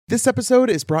This episode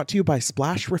is brought to you by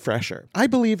Splash Refresher. I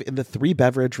believe in the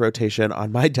 3-beverage rotation on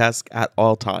my desk at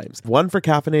all times. One for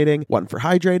caffeinating, one for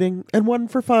hydrating, and one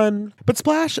for fun. But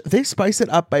Splash, they spice it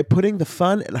up by putting the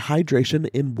fun and hydration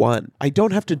in one. I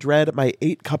don't have to dread my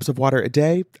 8 cups of water a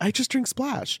day. I just drink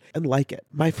Splash and like it.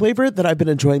 My flavor that I've been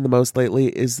enjoying the most lately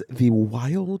is the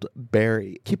Wild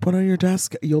Berry. Keep one on your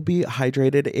desk. You'll be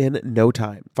hydrated in no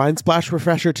time. Find Splash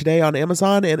Refresher today on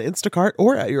Amazon and Instacart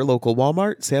or at your local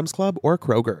Walmart, Sam's Club, or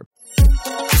Kroger.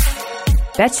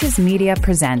 Betches Media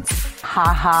presents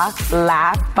Ha ha,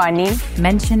 laugh, funny.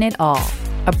 Mention It All,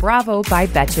 a Bravo by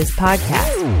Betches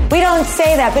podcast. We don't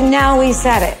say that, but now we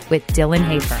said it. With Dylan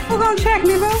Hafer. We'll go check,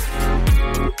 Nivo.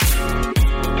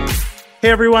 Hey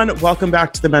everyone, welcome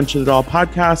back to the Mention It All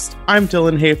podcast. I'm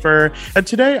Dylan Hafer, and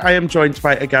today I am joined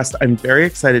by a guest I'm very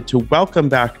excited to welcome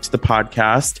back to the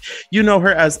podcast. You know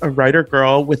her as a writer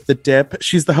girl with The Dip.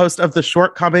 She's the host of the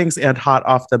Shortcomings and Hot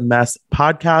Off the Mess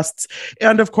podcasts.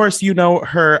 And of course, you know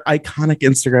her iconic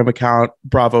Instagram account,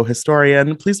 Bravo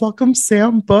Historian. Please welcome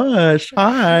Sam Bush.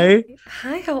 Hi.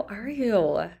 Hi, how are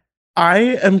you?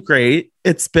 I am great.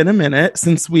 It's been a minute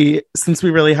since we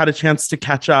really had a chance to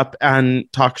catch up and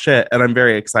talk shit, and I'm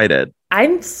very excited.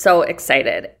 I'm so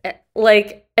excited.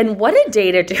 And what a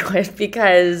day to do it,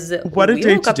 because what a we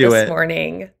day woke to up do this it.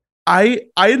 morning. I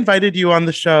invited you on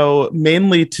the show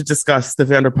mainly to discuss the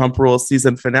Vanderpump Rules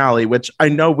season finale, which I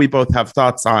know we both have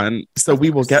thoughts on, so we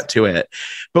will get to it.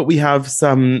 But we have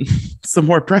some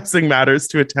more pressing matters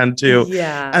to attend to.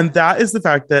 Yeah. And that is the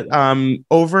fact that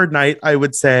overnight, I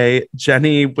would say,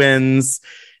 Jenny Wynn's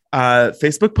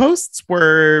Facebook posts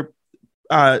were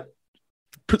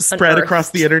spread across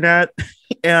the internet,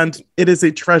 and it is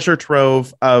a treasure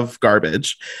trove of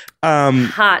garbage.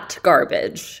 Hot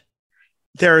garbage.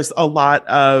 There's a lot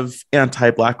of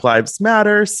anti-Black Lives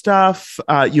Matter stuff.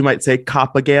 You might say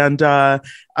propaganda,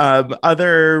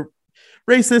 other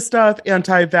racist stuff,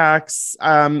 anti-vax.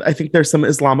 I think there's some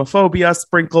Islamophobia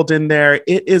sprinkled in there.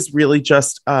 It is really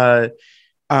just a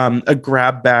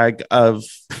grab bag of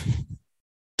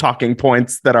talking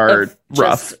points that are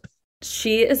rough.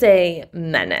 She is a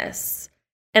menace.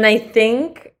 And I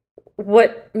think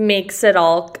what makes it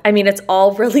all, I mean, it's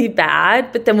all really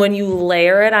bad, but then when you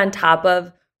layer it on top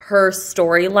of her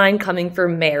storyline coming for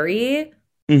Mary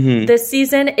this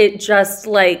season, it's not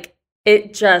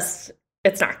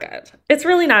good. It's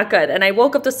really not good. And I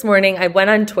woke up this morning, I went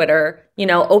on Twitter,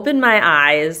 opened my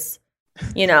eyes,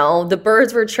 the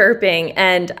birds were chirping,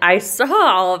 and I saw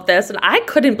all of this and I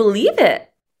couldn't believe it.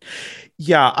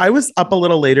 Yeah, I was up a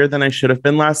little later than I should have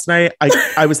been last night.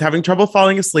 I was having trouble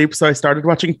falling asleep, so I started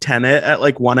watching Tenet at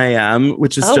like 1 a.m.,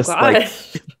 which is like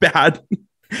bad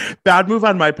move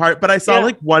on my part. But I saw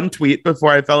like one tweet before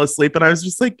I fell asleep, and I was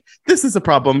just like, this is a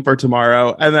problem for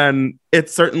tomorrow. And then it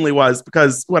certainly was,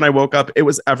 because when I woke up, it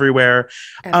was everywhere.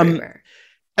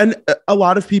 And a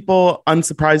lot of people,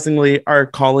 unsurprisingly, are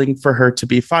calling for her to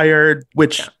be fired,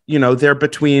 which, they're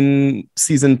between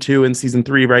season 2 and season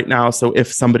 3 right now. So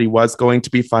if somebody was going to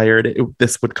be fired,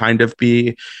 this would kind of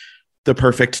be the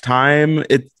perfect time.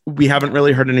 We haven't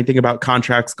really heard anything about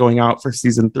contracts going out for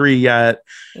season 3 yet.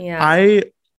 Yeah.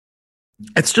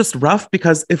 It's just rough,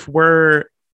 because if we're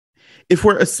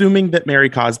assuming that Mary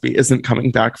Cosby isn't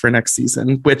coming back for next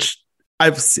season, which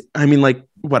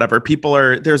whatever,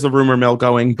 there's a rumor mill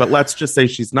going, but let's just say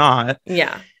she's not.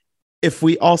 Yeah. If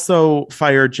we also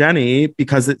fire Jenny,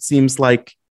 because it seems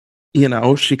like,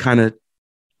 she kind of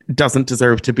doesn't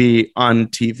deserve to be on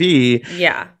TV.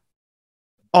 Yeah.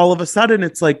 All of a sudden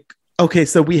it's like, okay,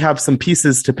 so we have some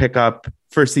pieces to pick up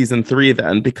for season 3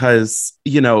 then, because,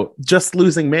 just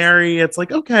losing Mary, it's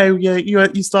like, okay, yeah,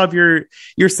 you still have your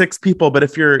 6 people, but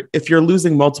if you're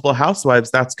losing multiple housewives,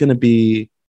 that's going to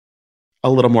be a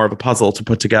little more of a puzzle to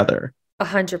put together.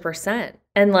 100%.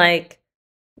 And I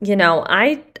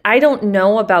don't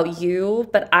know about you,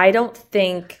 but I don't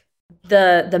think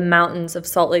the mountains of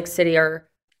Salt Lake City are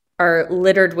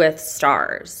littered with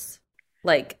stars,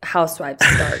 like housewives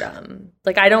stardom.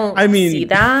 I don't see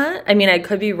that. I mean, I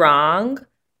could be wrong.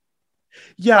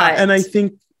 Yeah. And I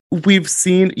think we've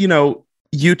seen,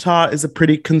 Utah is a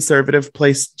pretty conservative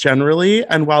place generally.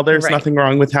 And while there's nothing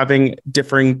wrong with having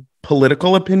differing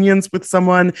political opinions with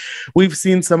someone, we've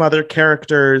seen some other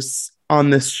characters on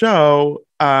this show,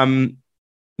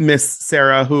 Miss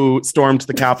Sarah, who stormed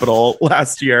the Capitol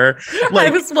last year. I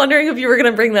was wondering if you were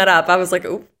going to bring that up. I was like,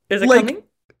 oh, is it coming?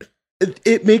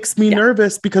 It makes me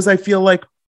nervous, because I feel like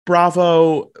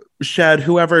Bravo, Shed,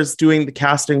 whoever's doing the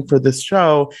casting for this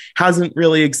show, hasn't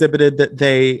really exhibited that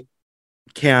they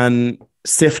can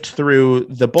sift through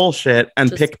the bullshit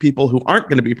and pick people who aren't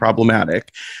going to be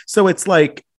problematic. So it's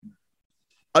like,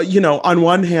 on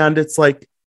one hand, it's like,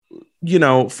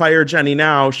 fire Jenny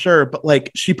now, sure. But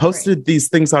like she posted these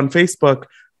things on Facebook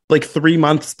like 3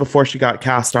 months before she got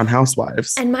cast on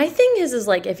Housewives. And my thing is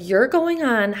like, if you're going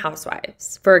on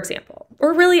Housewives, for example,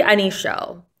 or really any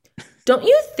show, don't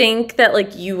you think that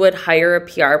like you would hire a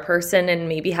PR person and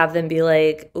maybe have them be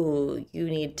like, ooh, you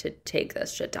need to take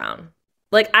this shit down?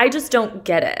 Like, I just don't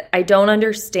get it. I don't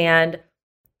understand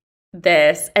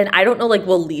this. And I don't know, like,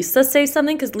 will Lisa say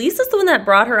something? Because Lisa's the one that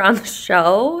brought her on the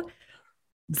show.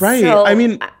 Right. So, I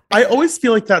mean, I always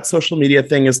feel like that social media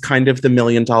thing is kind of the $1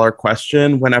 million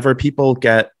question. Whenever people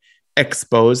get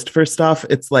exposed for stuff,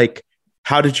 it's like,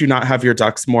 how did you not have your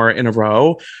ducks more in a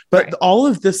row? But all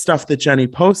of this stuff that Jenny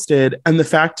posted and the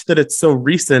fact that it's so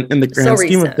recent in the grand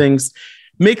scheme of things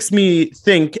makes me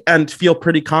think and feel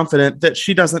pretty confident that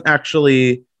she doesn't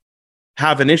actually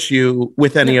have an issue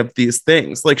with any of these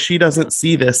things. Like she doesn't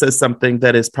see this as something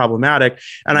that is problematic.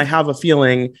 And I have a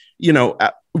feeling,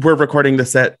 we're recording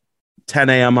this at 10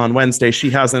 a.m. on Wednesday. She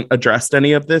hasn't addressed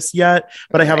any of this yet,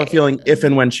 but I have a feeling if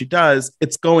and when she does,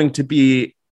 it's going to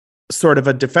be sort of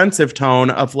a defensive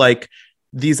tone of like,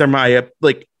 these are my,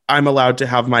 like, I'm allowed to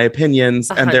have my opinions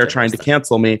and 100%. They're trying to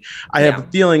cancel me. I have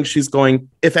a feeling she's going,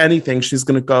 if anything, she's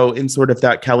going to go in sort of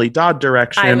that Kelly Dodd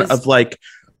direction of like,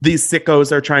 these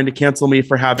sickos are trying to cancel me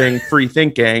for having free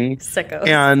thinking. Sickos.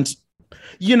 And,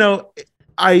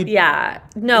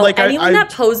 anyone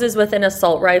that poses with an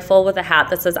assault rifle with a hat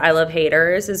that says I love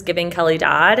haters is giving Kelly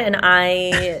Dodd, and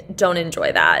I don't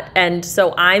enjoy that. And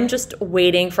so I'm just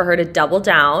waiting for her to double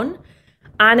down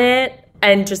on it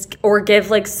and or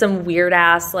give like some weird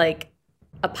ass like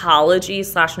apology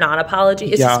 / non-apology.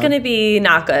 It's just going to be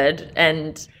not good,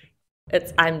 and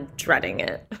I'm dreading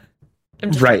it.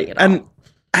 I'm dreading it all.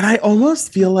 And I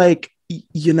almost feel like,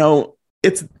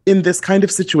 it's in this kind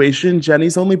of situation.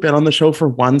 Jenny's only been on the show for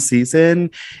 1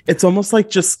 season. It's almost like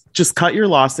just cut your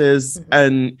losses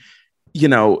and,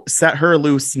 set her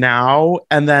loose now.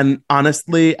 And then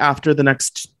honestly, after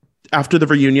the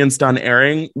reunion's done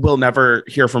airing, we'll never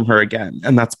hear from her again.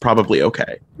 And that's probably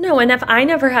okay. No, and if I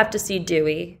never have to see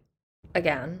Dewey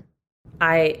again,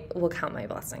 I will count my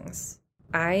blessings.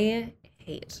 I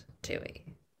hate Dewey.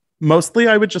 Mostly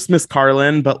I would just miss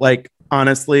Carlin, but like,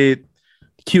 honestly,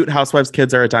 cute housewives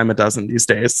kids are a dime a dozen these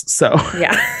days. So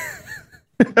yeah.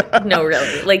 No,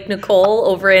 really. Like Nicole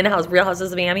over in Real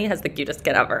Houses of Miami has the cutest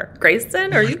kid ever.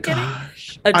 Grayson, are you kidding?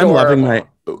 Adorable. I'm loving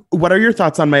what are your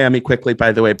thoughts on Miami quickly,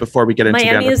 by the way, before we get into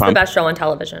Miami Vanderpump? Is the best show on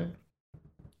television.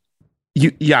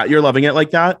 You're loving it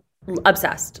like that?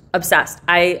 Obsessed.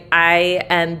 I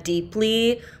am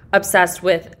deeply obsessed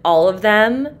with all of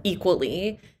them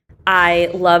equally. I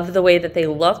love the way that they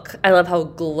look. I love how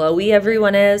glowy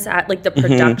everyone is. Like the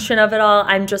production of it all.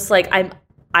 I'm just like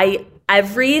I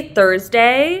every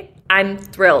Thursday I'm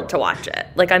thrilled to watch it.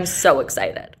 Like I'm so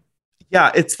excited.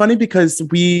 Yeah, it's funny because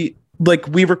we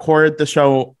record the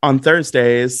show on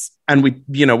Thursdays and we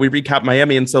recap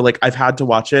Miami, and so like I've had to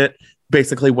watch it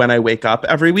basically when I wake up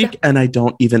every week, and I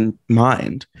don't even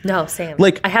mind. No, same.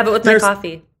 Like I have it with my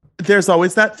coffee. There's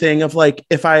always that thing of like,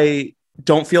 if I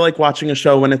don't feel like watching a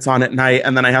show when it's on at night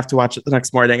and then I have to watch it the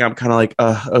next morning, I'm kind of like,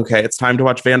 okay, it's time to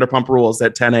watch Vanderpump Rules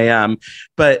at 10 a.m.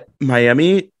 But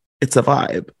Miami, it's a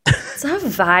vibe. It's a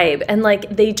vibe. And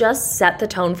like, they just set the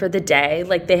tone for the day.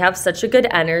 Like they have such a good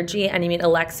energy. And I mean,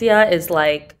 Alexia is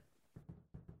like,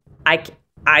 I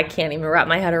can't even wrap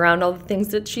my head around all the things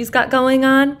that she's got going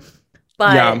on.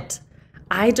 But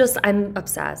I'm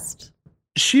obsessed.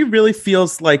 She really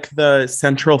feels like the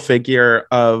central figure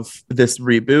of this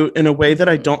reboot in a way that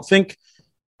I don't think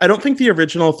the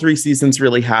original 3 seasons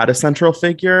really had a central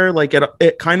figure. Like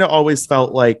it kind of always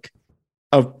felt like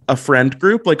a friend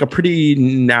group, like a pretty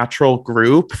natural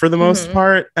group for the most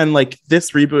part. And like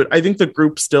this reboot, I think the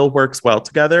group still works well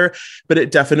together, but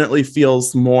it definitely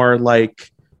feels more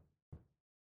like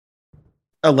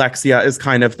Alexia is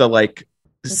kind of the like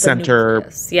center of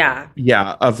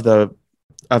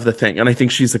the thing. And I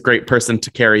think she's a great person to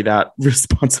carry that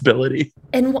responsibility.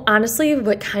 And honestly,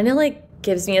 what kind of like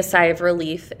gives me a sigh of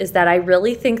relief is that I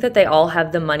really think that they all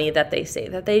have the money that they say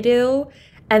that they do.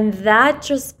 And that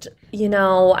just,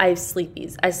 I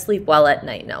sleep well at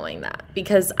night knowing that,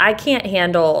 because I can't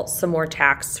handle some more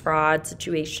tax fraud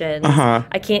situations.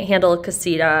 I can't handle a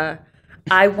casita.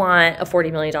 I want a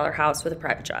 $40 million house with a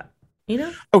private jet,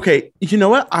 Okay. You know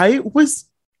what? I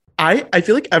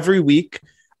feel like every week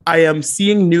I am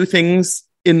seeing new things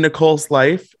in Nicole's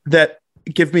life that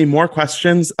give me more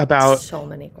questions about so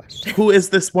many questions. Who is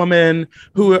this woman?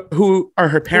 Who are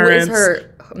her parents? Who is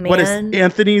her man? What is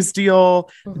Anthony's deal?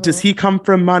 Does he come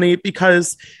from money?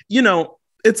 Because,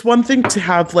 it's one thing to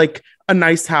have like a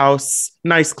nice house,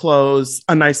 nice clothes,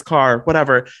 a nice car,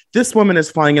 whatever. This woman is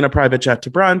flying in a private jet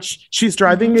to brunch. She's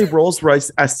driving a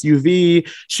Rolls-Royce SUV.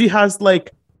 She has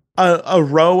like a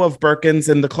row of Birkins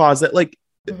in the closet. Like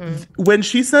when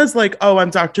she says like, oh,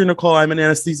 I'm Dr. Nicole, I'm an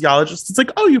anesthesiologist, it's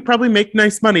like, oh, you probably make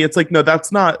nice money. It's like, no,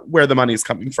 that's not where the money's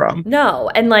coming from. No.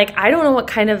 And like, I don't know what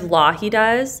kind of law he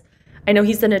does. I know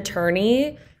he's an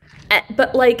attorney,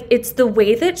 but like, it's the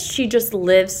way that she just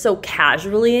lives so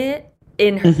casually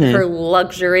in her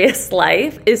luxurious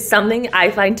life is something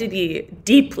I find to be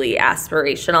deeply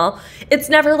aspirational. It's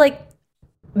never like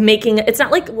it's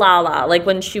not like Lala, like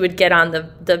when she would get on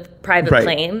the private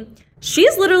plane.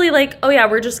 She's literally like, oh yeah,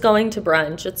 we're just going to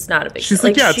brunch. It's not a big deal. She's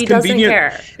like, yeah, she it's doesn't convenient.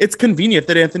 care. It's convenient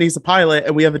that Anthony's a pilot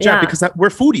and we have a jet because we're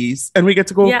foodies and we get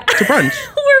to go to brunch.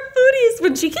 We're foodies.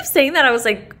 When she keeps saying that, I was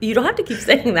like, you don't have to keep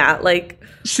saying that. Like,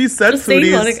 she said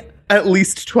foodies at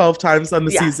least 12 times on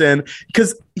the season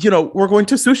because, you know, we're going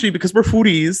to sushi because we're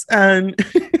foodies. And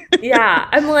yeah,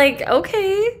 I'm like,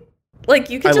 okay. Like,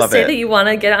 you could just say that you want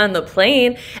to get on the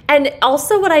plane. And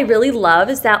also what I really love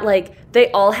is that, like, they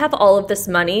all have all of this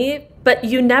money, but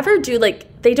you never do,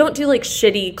 like, they don't do, like,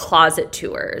 shitty closet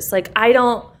tours. Like, I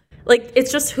don't, like,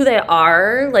 it's just who they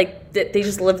are. Like, they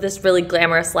just live this really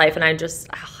glamorous life, and I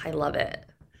love it.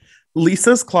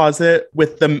 Lisa's closet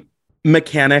with the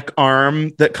mechanic arm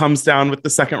that comes down with the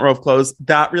second row of clothes,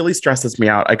 that really stresses me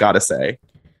out, I gotta say.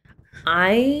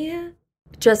 I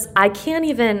can't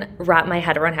even wrap my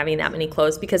head around having that many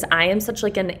clothes because I am such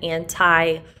like an anti-clutter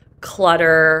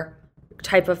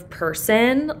type of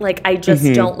person. Like, I just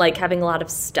don't like having a lot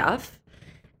of stuff.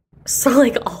 So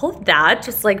like all of that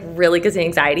just like really gives me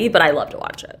anxiety, but I love to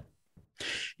watch it.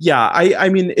 Yeah, I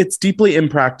mean, it's deeply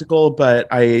impractical, but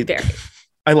I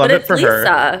love it for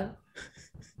her.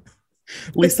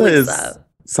 Lisa is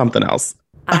something else.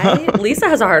 Lisa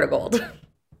has a heart of gold.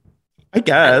 I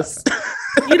guess.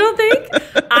 You don't think?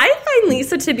 I find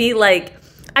Lisa to be like,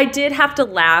 I did have to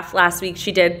laugh last week.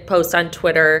 She did post on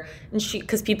Twitter, and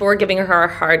because people were giving her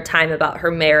a hard time about her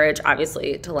marriage,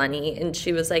 obviously, to Lenny. And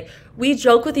she was like, we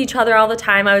joke with each other all the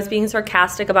time. I was being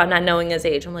sarcastic about not knowing his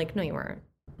age. I'm like, no, you weren't.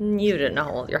 You didn't know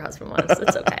how old your husband was.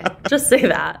 It's okay. Just say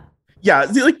that. Yeah,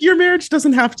 like your marriage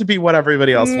doesn't have to be what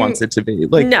everybody else wants it to be.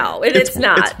 Like, no, it's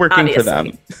not. It's working obviously. For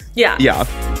them. Yeah. Yeah.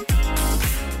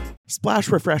 Splash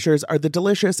Refreshers are the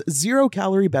delicious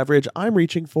zero-calorie beverage I'm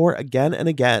reaching for again and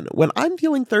again when I'm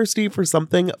feeling thirsty for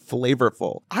something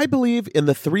flavorful. I believe in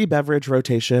the 3-beverage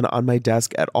rotation on my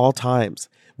desk at all times.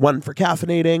 One for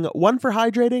caffeinating, one for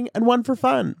hydrating, and one for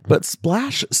fun. But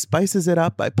Splash spices it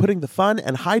up by putting the fun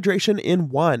and hydration in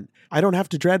one. I don't have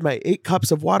to dread my 8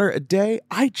 cups of water a day.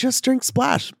 I just drink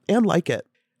Splash and like it.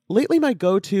 Lately, my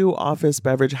go-to office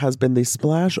beverage has been the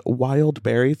Splash Wild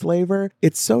Berry flavor.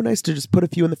 It's so nice to just put a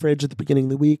few in the fridge at the beginning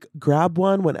of the week, grab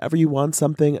one whenever you want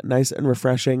something nice and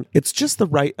refreshing. It's just the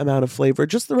right amount of flavor,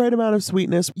 just the right amount of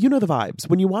sweetness. You know the vibes.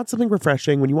 When you want something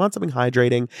refreshing, when you want something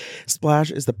hydrating,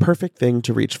 Splash is the perfect thing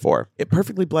to reach for. It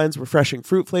perfectly blends refreshing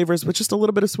fruit flavors with just a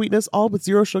little bit of sweetness, all with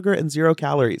 0 sugar and 0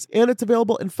 calories. And it's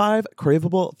available in 5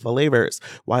 craveable flavors.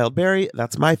 Wild Berry,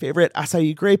 that's my favorite,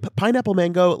 acai grape, pineapple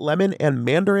mango, lemon, and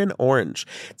mandarin orange.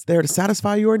 It's there to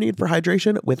satisfy your need for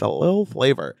hydration with a little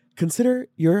flavor. Consider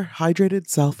your hydrated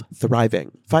self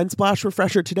thriving. Find Splash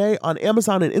Refresher today on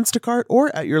Amazon and Instacart or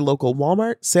at your local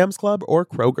Walmart, Sam's Club, or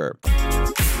Kroger.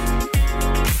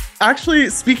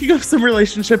 Actually, speaking of some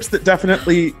relationships that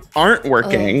definitely aren't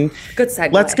working, good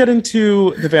segue. Let's get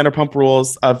into the Vanderpump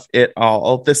Rules of it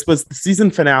all. This was the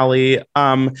season finale.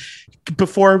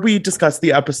 Before we discuss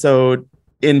the episode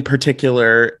in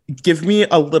particular, give me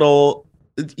a little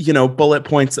bullet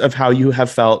points of how you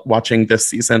have felt watching this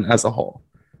season as a whole.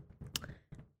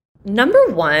 Number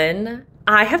one,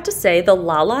 I have to say the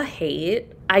Lala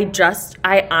hate, I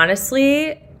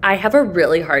have a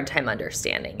really hard time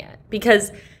understanding it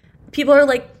because people are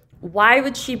like, why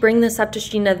would she bring this up to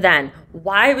Sheena then?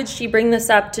 Why would she bring this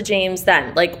up to James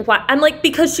then? Like, why? I'm like,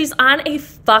 because she's on a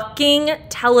fucking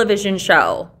television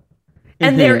show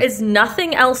and there is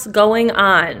nothing else going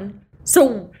on.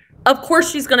 So of course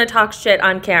she's going to talk shit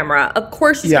on camera. Of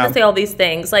course she's going to say all these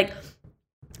things. Like,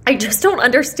 I just don't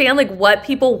understand, like, what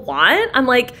people want. I'm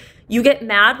like, you get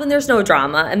mad when there's no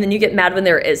drama, and then you get mad when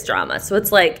there is drama. So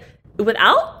it's like,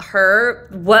 without her,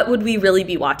 what would we really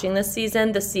be watching this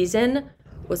season? This season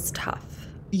was tough.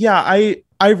 Yeah,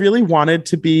 I really wanted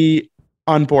to be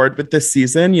on board with this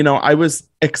season. You know, I was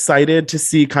excited to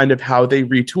see kind of how they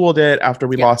retooled it after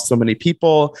we lost so many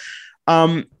people.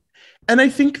 And I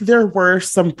think there were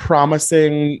some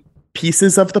promising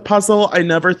pieces of the puzzle. I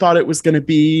never thought it was going to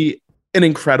be an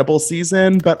incredible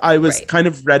season, but I was kind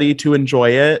of ready to enjoy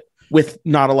it with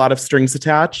not a lot of strings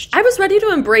attached. I was ready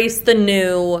to embrace the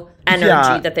new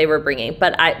energy that they were bringing,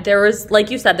 but there was,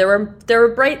 like you said, there were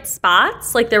bright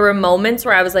spots. Like there were moments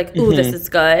where I was like, ooh, this is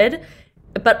good.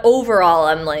 But overall,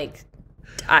 I'm like,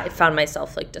 I found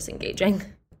myself like disengaging.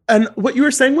 And what you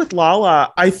were saying with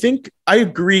Lala, I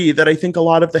agree that I think a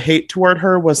lot of the hate toward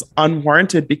her was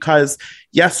unwarranted because,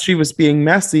 yes, she was being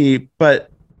messy, but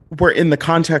we're in the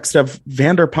context of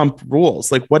Vanderpump Rules.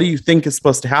 Like, what do you think is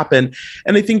supposed to happen?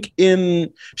 And I think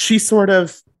she sort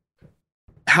of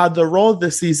had the role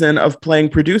this season of playing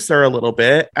producer a little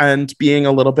bit and being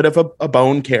a little bit of a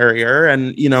bone carrier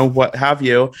and, you know, what have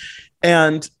you.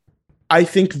 And I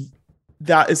think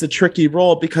that is a tricky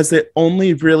role because it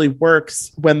only really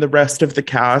works when the rest of the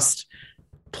cast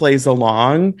plays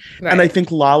along. Right. And I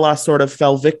think Lala sort of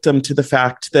fell victim to the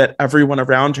fact that everyone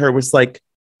around her was like,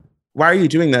 why are you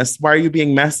doing this? Why are you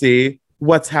being messy?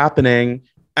 What's happening?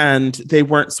 And they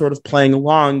weren't sort of playing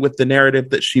along with the narrative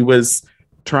that she was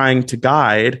trying to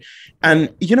guide.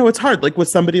 And, you know, it's hard. Like with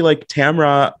somebody like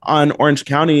Tamra on Orange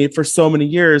County for so many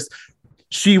years,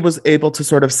 she was able to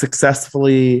sort of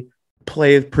successfully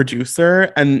play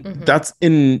producer. And that's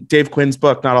in Dave Quinn's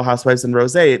book, Not All Housewives and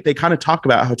Rosé. They kind of talk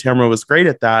about how Tamra was great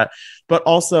at that, but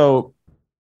also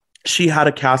she had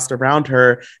a cast around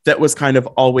her that was kind of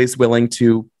always willing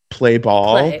to play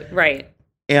ball. Right.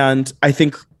 And I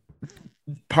think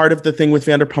part of the thing with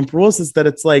Vanderpump Rules is that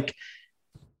it's like,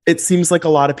 it seems like a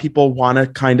lot of people want to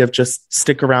kind of just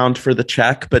stick around for the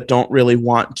check, but don't really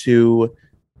want to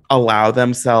allow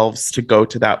themselves to go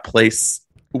to that place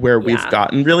where we've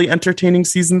gotten really entertaining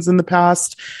seasons in the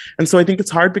past. And so I think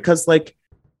it's hard because, like,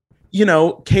 you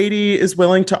know, Katie is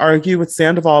willing to argue with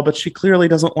Sandoval, but she clearly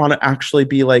doesn't want to actually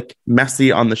be like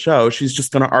messy on the show. She's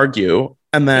just going to argue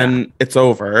and then it's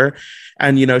over.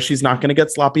 And, you know, she's not going to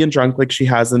get sloppy and drunk like she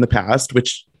has in the past,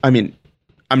 which, I mean,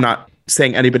 I'm not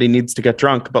saying anybody needs to get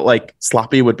drunk, but like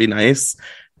sloppy would be nice.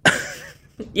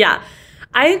 Yeah,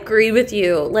 I agree with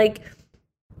you. Like,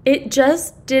 it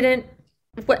just didn't.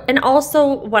 And also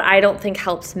what I don't think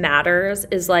helps matters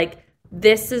is like,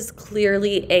 this is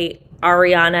clearly a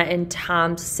Ariana and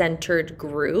Tom centered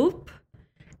group.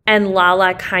 And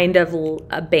Lala kind of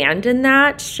abandoned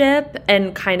that ship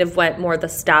and kind of went more the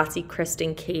Stassi,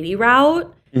 Kristen, Katie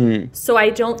route. So I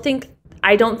don't think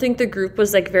the group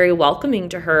was like very welcoming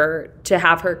to her, to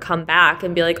have her come back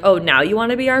and be like, oh, now you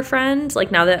want to be our friend?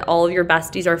 Like, now that all of your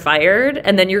besties are fired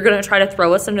and then you're going to try to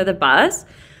throw us under the bus?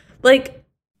 Like,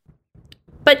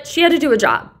 but she had to do a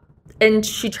job and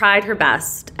she tried her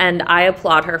best. And I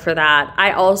applaud her for that.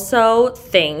 I also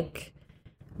think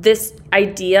this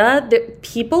idea that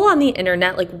people on the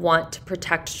internet like want to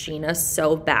protect Scheana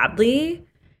so badly.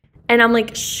 And I'm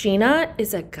like, Scheana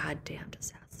is a goddamn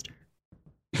disaster.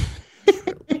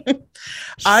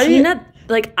 Scheana,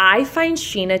 like, I find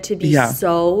Scheana to be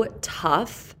so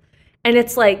tough. And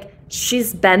it's like,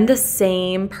 she's been the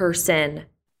same person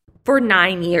for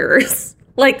 9 years.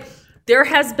 Like, there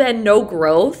has been no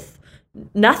growth,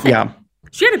 nothing. Yeah.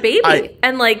 She had a baby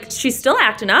and like, she's still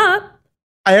acting up.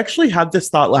 I actually had this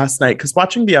thought last night because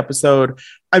watching the episode,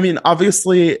 I mean,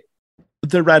 obviously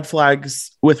the red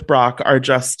flags with Brock are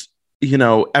just, you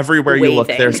know, everywhere you look,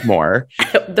 there's more.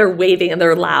 They're waving and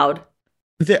they're loud.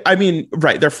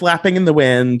 They're flapping in the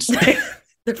wind.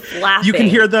 They're flapping. You can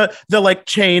hear the like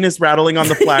chain is rattling on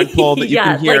the flagpole that you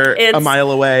can hear like a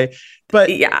mile away. But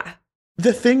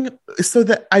the thing, so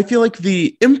that I feel like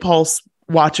the impulse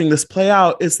watching this play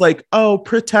out is like, oh,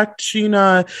 protect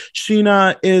Scheana.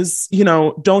 Scheana is, you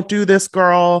know, don't do this,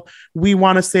 girl. We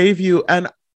want to save you. And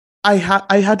I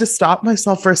had to stop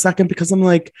myself for a second because I'm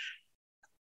like,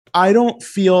 I don't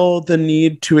feel the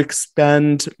need to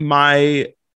expend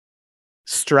my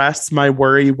stress, my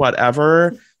worry,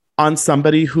 whatever, on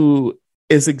somebody who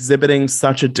is exhibiting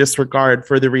such a disregard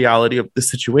for the reality of the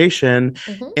situation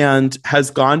and has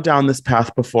gone down this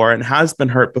path before and has been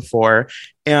hurt before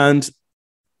and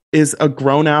is a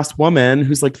grown-ass woman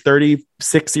who's like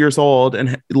 36 years old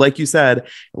and, like you said,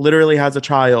 literally has a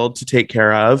child to take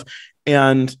care of.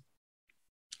 And,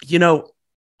 you know,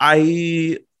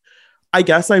 I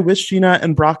guess I wish Scheana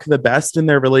and Brock the best in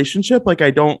their relationship. Like,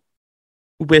 I don't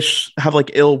have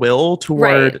like ill will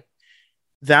toward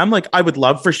them. Like, I would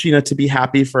love for Scheana to be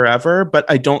happy forever, but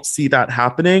I don't see that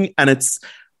happening. And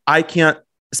I can't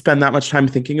spend that much time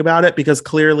thinking about it because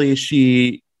clearly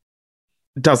she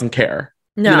doesn't care.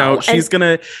 No, you know,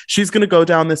 she's gonna go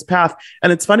down this path.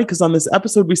 And it's funny because on this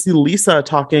episode we see Lisa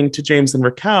talking to James and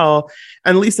Raquel,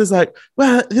 and Lisa's like,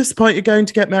 well, at this point you're going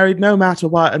to get married no matter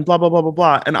what, and blah blah blah blah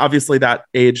blah. And obviously that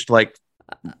aged like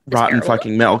rotten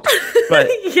fucking milk. But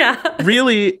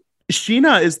really,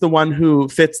 Scheana is the one who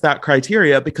fits that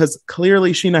criteria because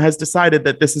clearly Scheana has decided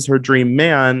that this is her dream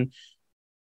man.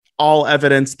 All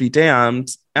evidence be damned.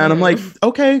 And I'm like,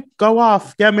 okay, go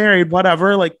off, get married,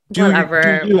 whatever. Like, do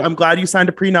you. I'm glad you signed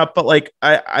a prenup, but like,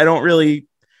 I don't really,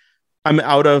 I'm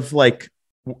out of like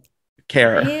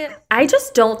care. I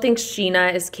just don't think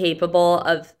Scheana is capable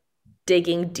of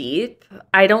digging deep.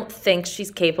 I don't think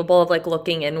she's capable of like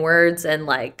looking inwards and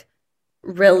like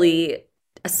really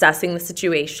assessing the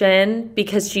situation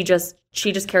because she just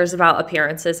cares about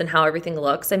appearances and how everything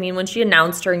looks. I mean, when she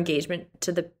announced her engagement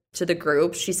to the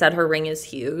group, she said her ring is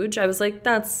huge. I was like,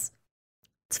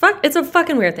 it's a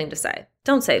fucking weird thing to say.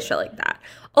 Don't say shit like that.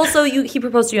 Also, he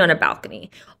proposed to you on a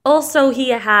balcony. Also, he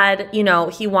had,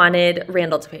 he wanted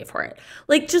Randall to pay for it.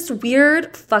 Like, just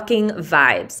weird fucking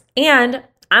vibes. And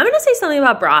I'm going to say something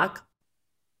about Brock.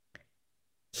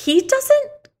 He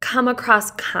doesn't come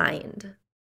across kind.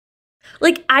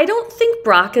 Like, I don't think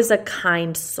Brock is a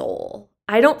kind soul.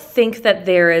 I don't think that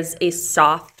there is a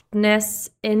softness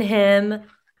in him.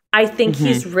 I think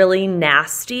he's really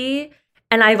nasty.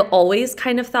 And I've always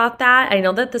kind of thought that. I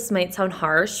know that this might sound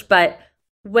harsh, but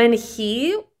when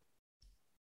he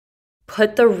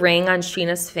put the ring on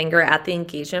Scheana's finger at the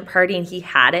engagement party and he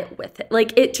had it with it,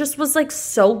 like, it just was like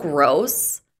so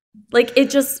gross. Like, it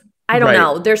just, I don't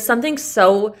know. There's something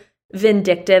so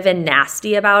vindictive and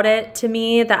nasty about it to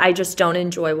me that I just don't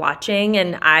enjoy watching.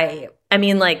 And I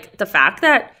mean, like, the fact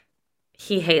that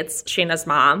he hates Scheana's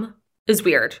mom is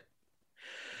weird.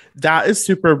 That is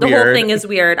super weird. The whole thing is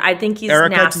weird. I think he's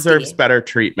Erica nasty. Deserves better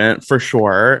treatment for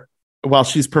sure while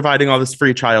she's providing all this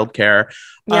free childcare.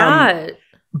 Yeah.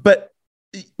 But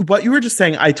what you were just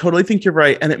saying, I totally think you're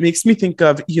right. And it makes me think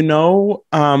of,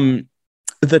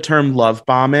 the term love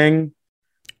bombing.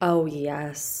 Oh,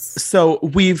 yes. So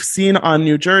we've seen on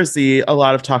New Jersey a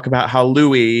lot of talk about how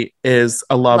Louis is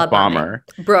a love bomber.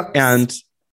 Brooks. And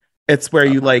it's where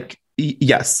you like,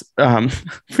 yes.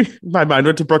 My mind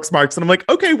went to Brooks Marks and I'm like,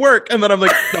 okay, work. And then I'm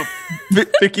like, no,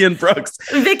 Vicky and Brooks.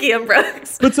 Vicky and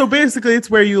Brooks. But so basically it's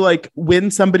where you like win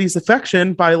somebody's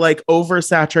affection by like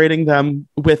oversaturating them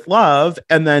with love.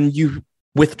 And then you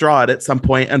withdraw it at some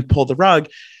point and pull the rug.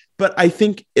 But I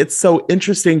think it's so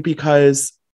interesting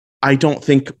because I don't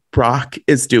think Brock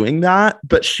is doing that,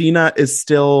 but Scheana is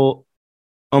still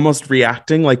almost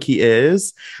reacting like he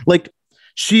is. Like,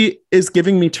 she is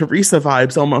giving me Teresa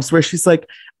vibes almost, where she's like,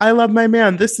 I love my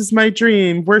man. This is my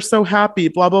dream. We're so happy,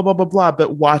 blah, blah, blah, blah, blah.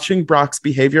 But watching Brock's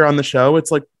behavior on the show,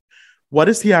 it's like, what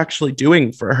is he actually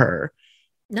doing for her?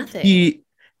 Nothing.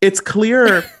 It's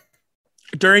clear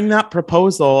during that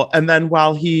proposal, and then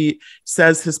while he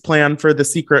says his plan for the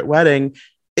secret wedding,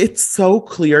 it's so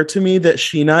clear to me that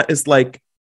Scheana is like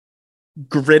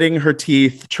gritting her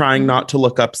teeth, trying not to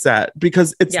look upset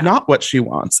because it's not what she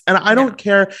wants. And I don't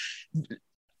care.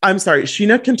 I'm sorry.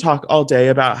 Scheana can talk all day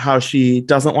about how she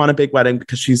doesn't want a big wedding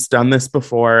because she's done this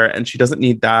before and she doesn't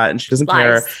need that and she doesn't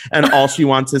care. And all she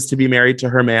wants is to be married to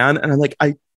her man. And I'm like,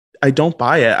 I don't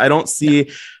buy it. I don't see.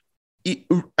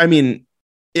 I mean,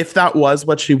 if that was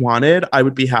what she wanted, I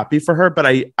would be happy for her. But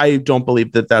I don't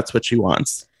believe that that's what she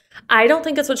wants. I don't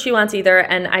think it's what she wants either.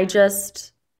 And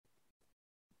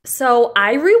so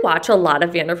I rewatch a lot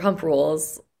of Vanderpump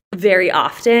Rules very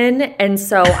often. And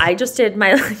so I just did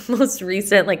my most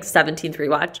recent 17th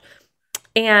rewatch.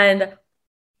 And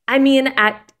I mean,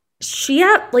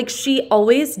 she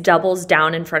always doubles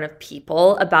down in front of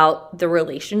people about the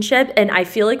relationship. And I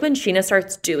feel like when Scheana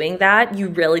starts doing that, you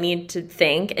really need to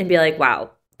think and be like,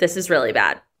 wow, this is really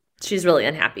bad. She's really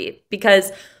unhappy.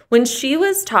 Because when she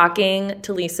was talking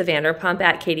to Lisa Vanderpump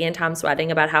at Katie and Tom's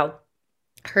wedding about how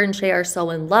her and Shay are so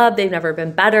in love, they've never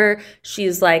been better,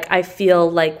 she's like, I feel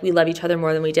like we love each other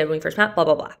more than we did when we first met, blah,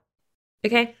 blah, blah.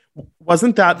 Okay?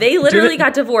 Wasn't that... They literally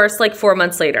got divorced 4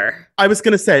 months later. I was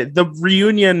going to say, the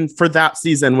reunion for that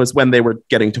season was when they were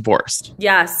getting divorced.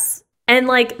 Yes. And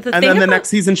And then the next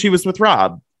season she was with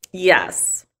Rob.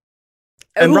 Yes.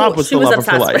 And Rob was the love of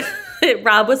her life.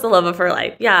 Rob was the love of her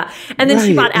life. Yeah. And then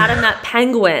she bought Adam that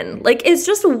penguin. It's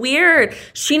just weird.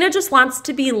 Scheana just wants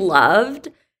to be loved.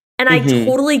 And I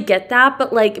totally get that.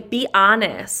 But be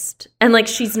honest. And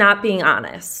she's not being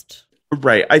honest.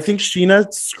 Right. I think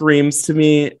Scheana screams to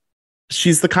me.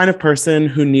 She's the kind of person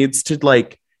who needs to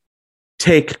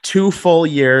take 2 full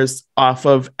years off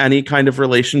of any kind of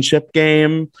relationship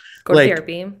game. Go to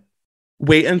therapy.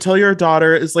 Wait until your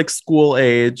daughter is school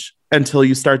age until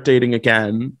you start dating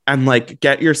again, and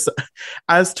get your,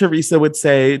 as Teresa would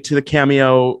say to the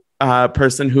cameo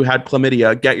person who had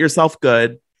chlamydia, get yourself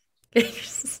good.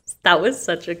 That was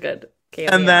such a good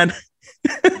cameo. And then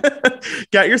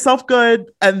get yourself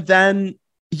good, and then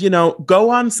you know, go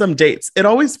on some dates. It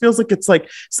always feels like it's like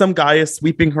some guy is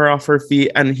sweeping her off her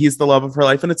feet and he's the love of her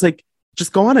life. And it's like,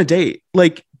 just go on a date.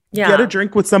 Like, get a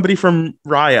drink with somebody from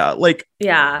Raya. Like,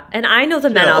 yeah. And I know the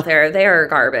men out there, they are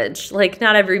garbage. Like,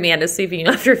 not every man is sweeping you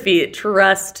off your feet.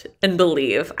 Trust and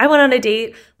believe. I went on a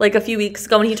date like a few weeks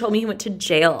ago and he told me he went to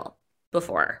jail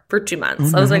before for 2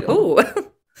 months. I was like, ooh.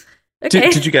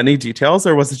 Okay. Did you get any details,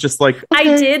 or was it just like, okay. I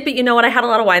did, but you know what? I had a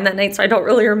lot of wine that night, so I don't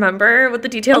really remember what the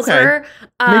details were.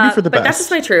 Maybe for the best. But that's just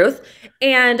my truth.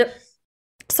 And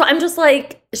so I'm just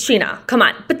like, Scheana, come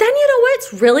on. But then you know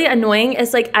what's really annoying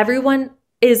is like everyone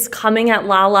is coming at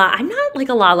Lala. I'm not like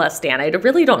a Lala stan. I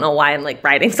really don't know why I'm like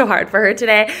riding so hard for her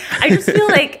today. I just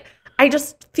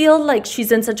feel like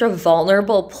she's in such a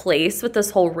vulnerable place with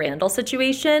this whole Randall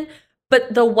situation.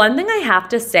 But the one thing I have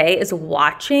to say is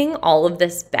watching all of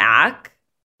this back,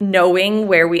 knowing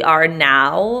where we are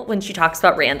now, when she talks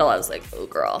about Randall, I was like, oh,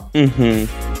 girl.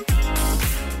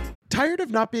 Tired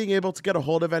of not being able to get a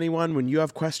hold of anyone when you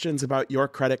have questions about your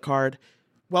credit card?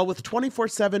 Well, with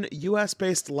 24/7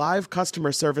 US-based live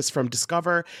customer service from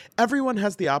Discover, everyone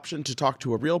has the option to talk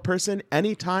to a real person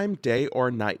anytime, day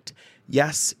or night.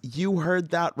 Yes, you heard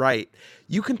that right.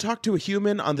 You can talk to a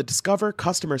human on the Discover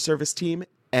customer service team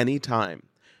anytime.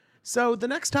 So the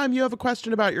next time you have a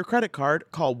question about your credit card,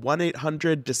 call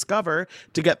 1-800-DISCOVER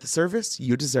to get the service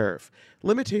you deserve.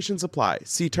 Limitations apply.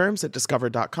 See terms at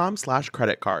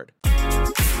discover.com/creditcard.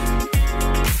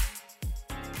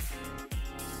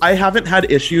 I haven't had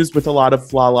issues with a lot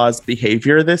of Lala's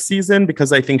behavior this season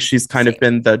because I think she's kind of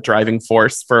been the driving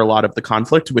force for a lot of the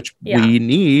conflict, which we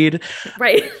need.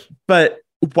 Right. But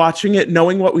watching it,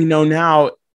 knowing what we know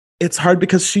now, it's hard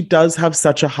because she does have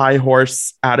such a high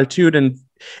horse attitude and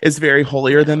is very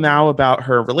holier than thou about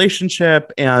her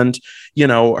relationship and, you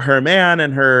know, her man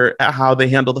and her, how they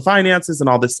handle the finances and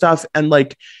all this stuff. And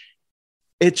like,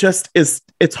 it just is,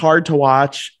 it's hard to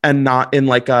watch and not in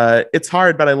like a, it's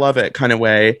hard, but I love it kind of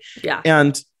way. Yeah.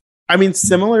 And I mean,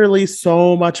 similarly,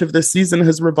 so much of this season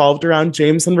has revolved around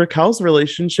James and Raquel's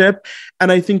relationship.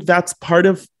 And I think that's part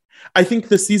of, I think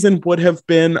the season would have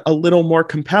been a little more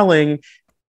compelling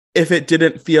if it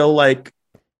didn't feel like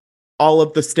all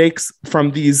of the stakes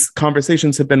from these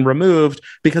conversations have been removed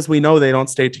because we know they don't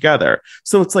stay together.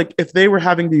 So it's like if they were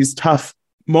having these tough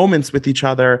moments with each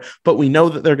other, but we know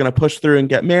that they're going to push through and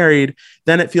get married,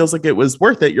 then it feels like it was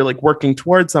worth it. You're like working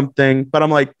towards something, but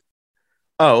I'm like,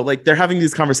 oh, like they're having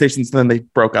these conversations and then they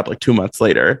broke up like 2 months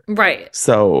later. Right.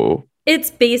 So it's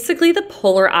basically the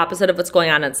polar opposite of what's going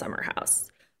on in Summer House.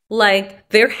 Like,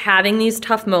 they're having these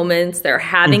tough moments. They're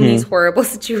having these horrible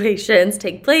situations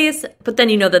take place, but then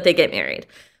you know that they get married.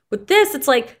 With this, it's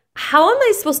like, how am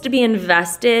I supposed to be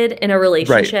invested in a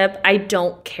relationship I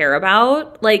don't care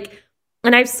about? Like,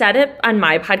 and I've said it on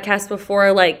my podcast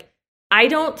before, like, I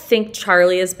don't think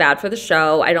Charlie is bad for the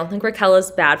show. I don't think Raquel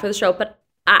is bad for the show, but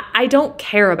I don't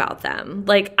care about them.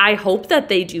 Like, I hope that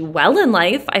they do well in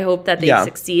life. I hope that they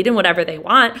succeed in whatever they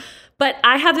want. But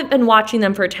I haven't been watching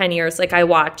them for 10 years like I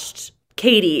watched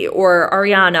Katie or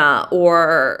Ariana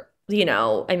or, you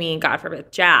know, I mean, God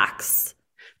forbid, Jax.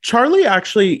 Charlie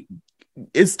actually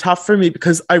is tough for me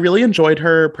because I really enjoyed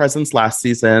her presence last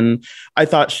season. I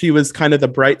thought she was kind of the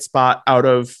bright spot out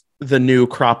of the new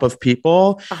crop of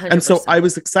people. 100%. And so I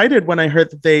was excited when I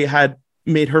heard that they had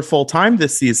made her full time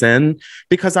this season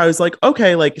because I was like,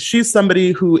 okay, like she's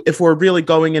somebody who, if we're really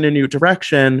going in a new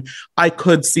direction, I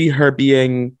could see her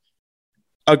being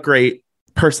a great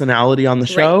personality on the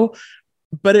show. Right.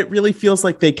 But it really feels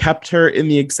like they kept her in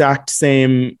the exact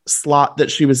same slot that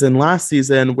she was in last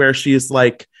season, where she's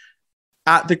like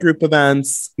at the group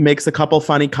events, makes a couple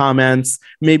funny comments,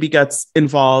 maybe gets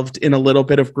involved in a little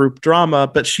bit of group drama,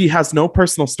 but she has no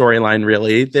personal storyline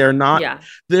really. They're not,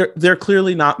 they're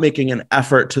clearly not making an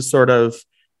effort to sort of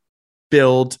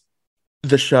build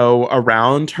the show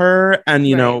around her. And,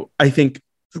 you know, I think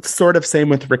sort of same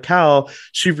with Raquel,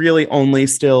 she really only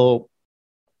still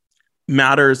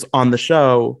matters on the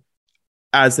show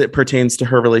as it pertains to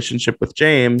her relationship with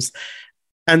James.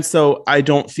 And so I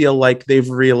don't feel like they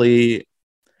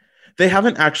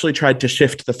haven't actually tried to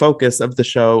shift the focus of the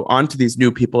show onto these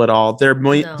new people at all. They're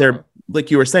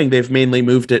like you were saying, they've mainly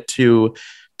moved it to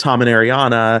Tom and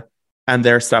Ariana and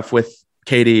their stuff with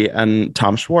Katie and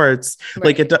Tom Schwartz.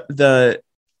 Like the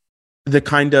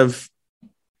kind of,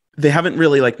 they haven't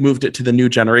really like moved it to the new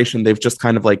generation. They've just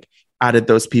kind of like added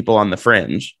those people on the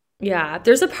fringe. Yeah.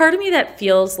 There's a part of me that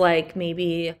feels like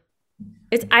maybe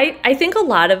it's, I think a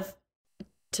lot of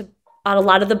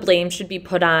the blame should be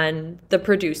put on the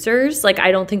producers. Like,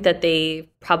 I don't think that they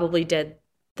probably did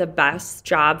the best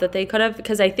job that they could have,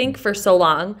 because I think for so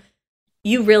long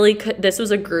you really could, this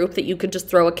was a group that you could just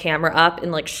throw a camera up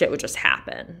and like shit would just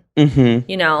happen. Mm-hmm.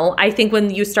 You know, I think when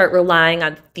you start relying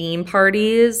on theme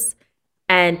parties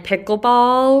and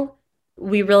pickleball,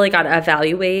 we really got to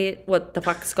evaluate what the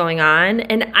fuck's going on.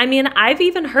 And I mean, I've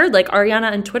even heard like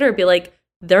Ariana on Twitter be like,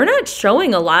 they're not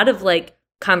showing a lot of like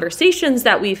conversations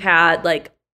that we've had,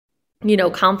 like, you know,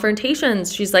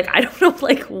 confrontations. She's like, I don't know,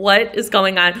 like, what is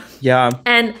going on? Yeah.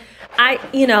 And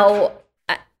you know,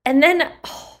 and then,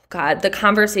 oh God, the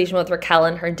conversation with Raquel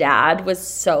and her dad was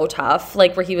so tough.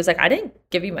 Like, where he was like, I didn't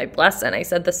give you my blessing. I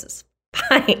said, this is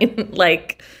fine.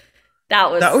 Like, that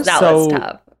was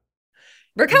tough.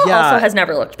 Raquel also has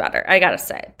never looked better, I gotta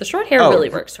say. The short hair really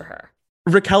works for her.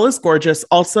 Raquel is gorgeous.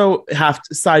 Also,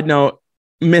 side note,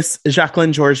 Miss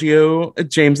Jacqueline Georgiou,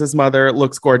 James's mother,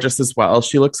 looks gorgeous as well.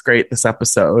 She looks great this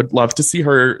episode. Love to see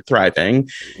her thriving.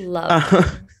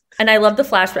 Love. And I love the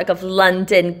flashback of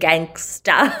London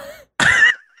Gangsta.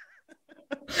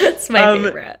 It's my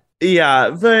favorite. Yeah,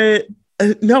 but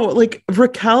no, like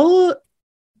Raquel,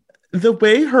 the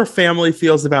way her family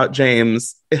feels about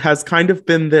James, it has kind of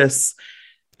been this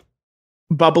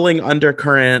bubbling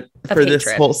undercurrent for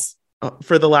this whole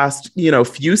for the last, you know,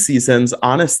 few seasons,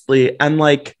 honestly. And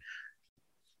like,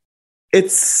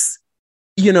 it's,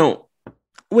 you know,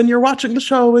 when you're watching the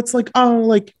show, it's like, oh,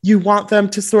 like you want them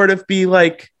to sort of be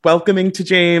like welcoming to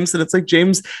James. And it's like,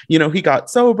 James, you know, he got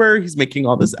sober, he's making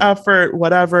all this effort,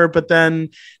 whatever. But then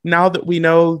now that we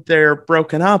know they're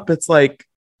broken up, it's like,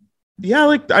 yeah,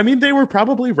 like, I mean, they were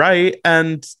probably right.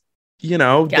 And, you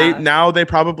know, they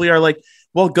probably are like,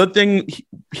 well, good thing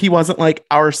he wasn't like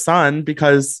our son,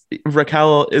 because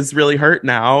Raquel is really hurt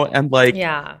now. And like,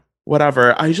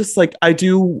 whatever. I just like, I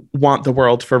do want the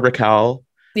world for Raquel.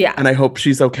 Yeah. And I hope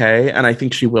she's okay. And I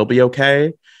think she will be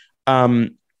okay.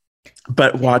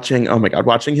 But watching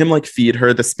him like feed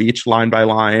her the speech line by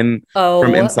line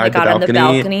from inside the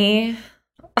balcony.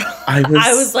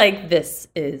 I was like, this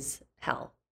is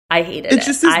hell. I hated it. It's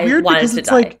just weird because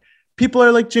it's like, people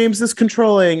are like, James is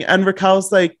controlling. And Raquel's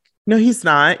like, no, he's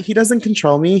not. He doesn't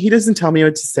control me. He doesn't tell me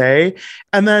what to say.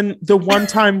 And then the one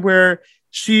time where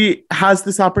she has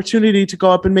this opportunity to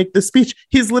go up and make this speech,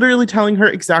 he's literally telling her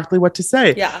exactly what to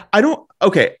say. Yeah.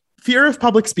 Fear of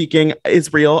public speaking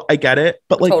is real. I get it.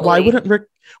 But like, totally.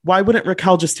 why wouldn't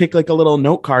Raquel just take like a little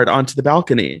note card onto the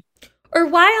balcony? Or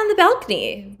why on the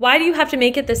balcony? Why do you have to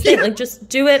make it this thing? Yeah. Like, just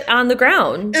do it on the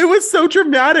ground. It was so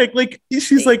dramatic. Like,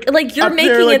 she's like you're making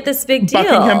there, like, it this big deal.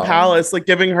 Buckingham Palace, like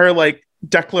giving her like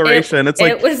declaration. It's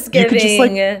like, it was giving, you could just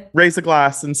like raise a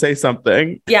glass and say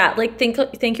something. Yeah, like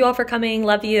thank you all for coming.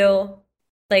 Love you.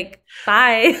 Like,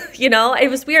 bye. You know, it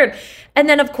was weird. And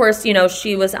then of course, you know,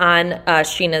 she was on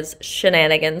Sheena's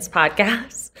Shenanigans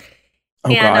podcast.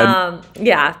 God.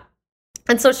 Yeah.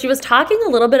 And so she was talking a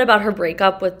little bit about her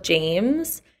breakup with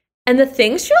James, and the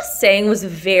things she was saying was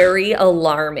very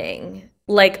alarming,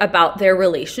 like about their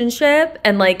relationship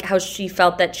and like how she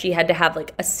felt that she had to have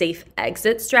like a safe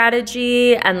exit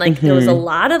strategy. And like there was a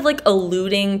lot of like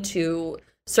alluding to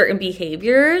certain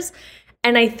behaviors.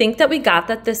 And I think that we got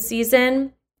that this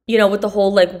season, you know, with the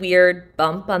whole like weird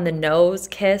bump on the nose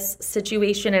kiss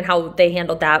situation, and how they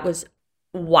handled that was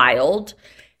wild.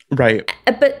 Right.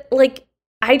 But like,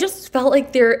 I just felt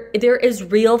like there is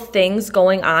real things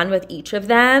going on with each of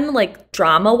them, like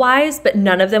drama-wise, but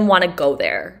none of them want to go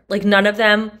there. Like, none of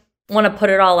them want to put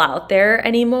it all out there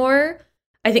anymore.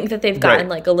 I think that they've gotten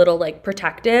like a little like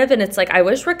protective, and it's like, I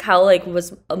wish Raquel like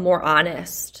was more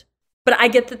honest. But I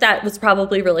get that was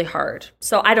probably really hard.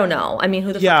 So I don't know. I mean,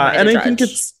 who the fuck am I to and judge? I think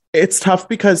it's tough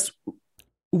because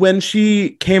when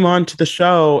she came on to the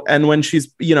show and when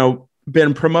she's, you know,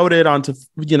 been promoted onto,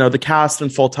 you know, the cast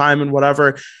and full time and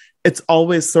whatever, it's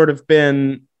always sort of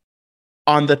been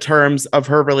on the terms of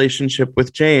her relationship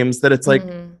with James, that it's like,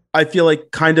 I feel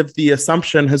like kind of the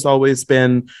assumption has always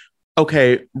been,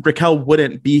 okay, Raquel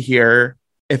wouldn't be here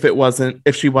if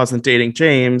she wasn't dating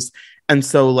James. And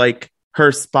so like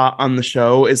her spot on the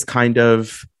show is kind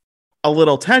of a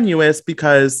little tenuous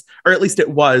because, or at least it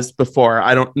was before.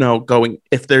 I don't know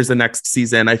if there's a next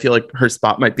season. I feel like her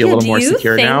spot might be a little more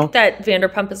secure now. Do you think that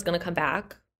Vanderpump is going to come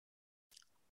back?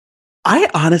 I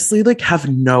honestly like have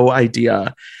no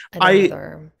idea.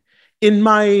 In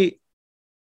my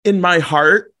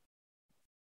heart,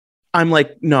 I'm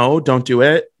like, no, don't do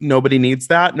it. Nobody needs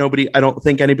that. I don't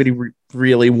think anybody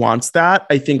really wants that.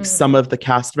 I think some of the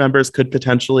cast members could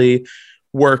potentially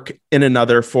work in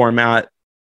another format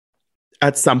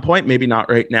at some point, maybe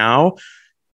not right now,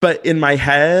 but in my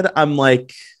head, I'm doing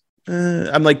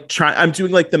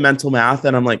like the mental math,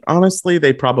 and I'm like, honestly,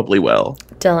 they probably will.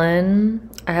 Dylan,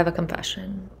 I have a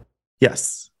confession.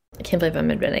 Yes. I can't believe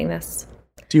I'm admitting this.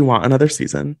 Do you want another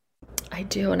season? I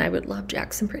do, and I would love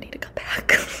Jax and Brittany to come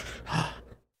back.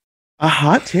 A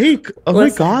hot take. Oh my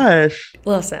gosh.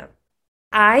 Listen,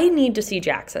 I need to see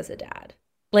Jax as a dad.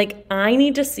 Like, I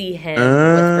need to see him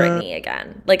with Brittany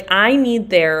again. Like, I need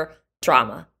their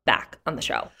drama back on the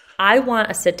show. I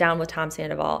want a sit down with Tom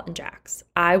Sandoval and Jax.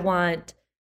 I want,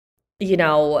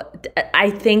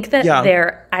 I think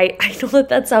that I know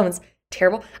that sounds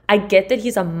terrible. I get that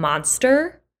he's a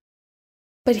monster,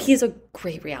 but he's a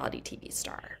great reality TV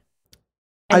star.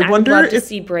 And I would love to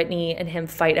see Brittany and him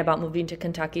fight about moving to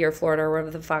Kentucky or Florida or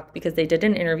whatever the fuck, because they did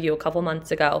an interview a couple months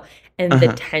ago, and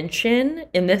the tension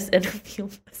in this interview,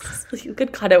 you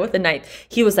could cut it with a knife.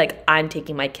 He was like, I'm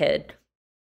taking my kid.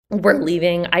 We're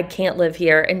leaving. I can't live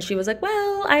here. And she was like,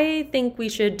 well, I think we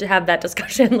should have that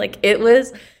discussion. Like, it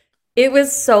was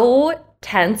so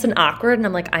tense and awkward. And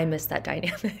I'm like, I miss that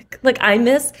dynamic. Like, I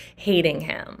miss hating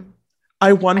him.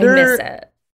 I miss it.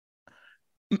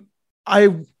 I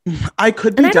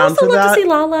could be down for that. I'd also love to see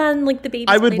Lala and like the babies.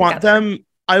 I would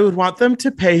want them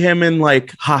to pay him in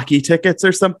like hockey tickets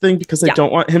or something, because I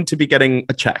don't want him to be getting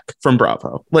a check from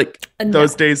Bravo. Like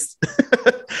those days.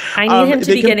 I need him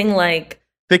to be getting like,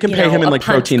 they can pay him in like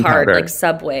protein powder, like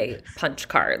Subway punch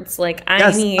cards. Like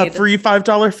I need a free $5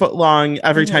 footlong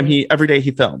every day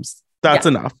he films. That's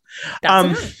enough. That's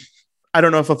enough. I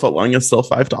don't know if a footlong is still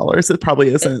 $5. It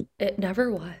probably isn't. It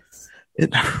never was.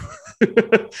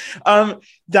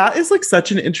 That is like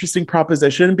such an interesting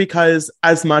proposition, because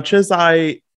as much as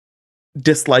I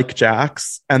dislike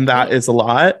Jax, and that is a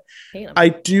lot, I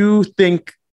do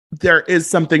think there is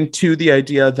something to the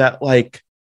idea that like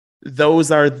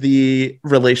those are the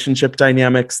relationship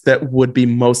dynamics that would be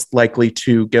most likely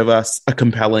to give us a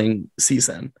compelling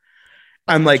season.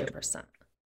 I'm like, 100%.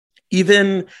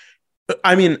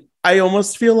 I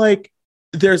almost feel like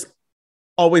there's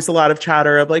always a lot of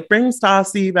chatter of like, bring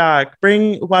Stassi back,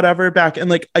 bring whatever back. And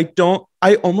like, I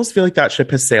almost feel like that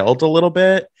ship has sailed a little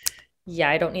bit. Yeah,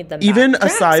 I don't need them even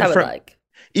back.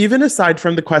 Even aside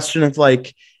from the question of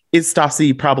like, is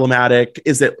Stassi problematic?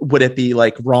 Would it be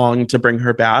like wrong to bring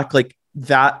her back? Like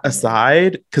that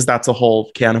aside, because that's a whole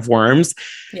can of worms.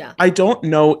 Yeah. I don't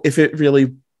know if it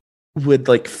really would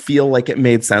like feel like it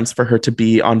made sense for her to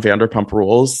be on Vanderpump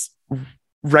Rules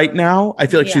right now. I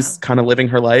feel like she's kind of living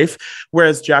her life.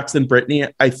 Whereas Jax and Brittany,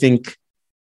 I think,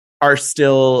 are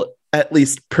still at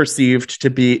least perceived to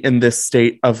be in this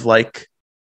state of like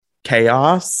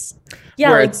chaos.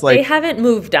 Yeah, like, it's like they haven't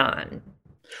moved on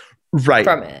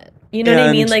from it. You know what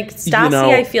I mean? Like Stassi,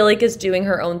 I feel like, is doing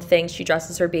her own thing. She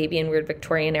dresses her baby in weird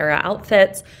Victorian era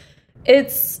outfits.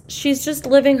 She's just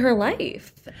living her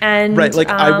life. And right, like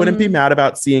I wouldn't be mad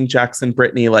about seeing Jax and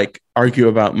Brittany like argue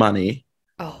about money.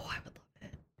 Oh, I would love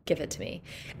it. Give it to me.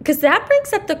 Because that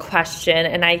brings up the question,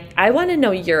 and I want to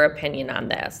know your opinion on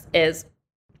this, is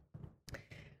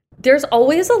there's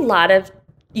always a lot of,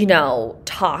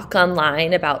 talk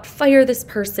online about fire this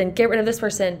person, get rid of this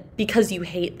person because you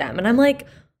hate them. And I'm like,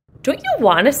 don't you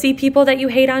want to see people that you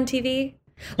hate on TV?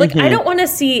 Like, I don't want to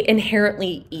see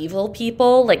inherently evil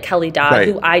people like Kelly Dodd,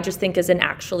 who I just think is an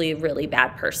actually really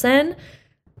bad person.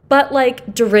 But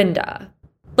like Dorinda,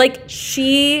 like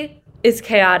she is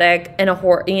chaotic and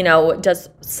just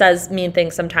says mean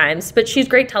things sometimes, but she's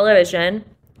great television.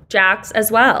 Jax as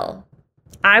well.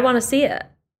 I want to see it.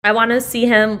 I want to see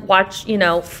him watch,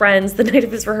 Friends the night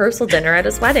of his rehearsal dinner at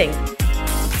his wedding.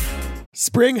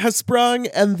 Spring has sprung,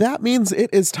 and that means it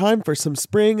is time for some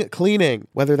spring cleaning.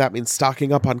 Whether that means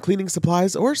stocking up on cleaning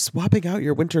supplies or swapping out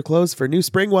your winter clothes for new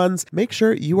spring ones, make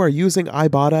sure you are using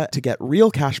Ibotta to get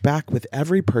real cash back with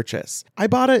every purchase.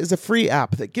 Ibotta is a free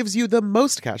app that gives you the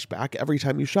most cash back every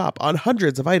time you shop on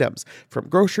hundreds of items, from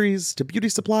groceries to beauty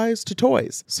supplies to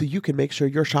toys, so you can make sure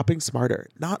you're shopping smarter,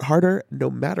 not harder,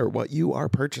 no matter what you are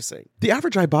purchasing. The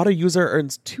average Ibotta user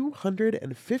earns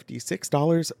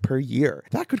 $256 per year.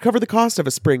 That could cover the cost of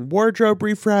a spring wardrobe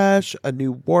refresh, a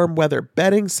new warm weather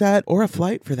bedding set, or a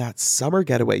flight for that summer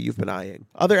getaway you've been eyeing.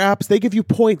 Other apps, they give you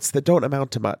points that don't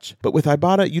amount to much. But with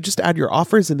Ibotta, you just add your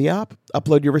offers in the app,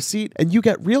 upload your receipt, and you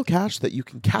get real cash that you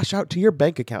can cash out to your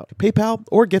bank account, PayPal,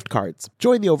 or gift cards.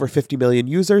 Join the over 50 million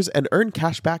users and earn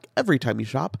cash back every time you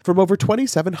shop from over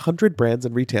 2,700 brands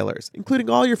and retailers, including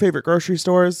all your favorite grocery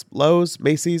stores, Lowe's,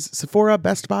 Macy's, Sephora,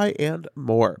 Best Buy, and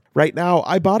more. Right now,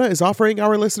 Ibotta is offering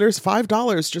our listeners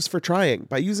 $5 just for trying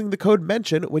by using the code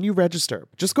MENTION when you register.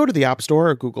 Just go to the App Store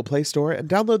or Google Play Store and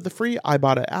download the free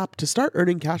Ibotta app to start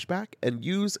earning cash back and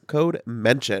use code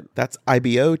MENTION. That's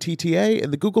IBOTTA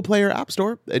in the Google Play or App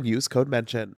Store and use code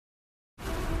MENTION.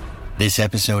 This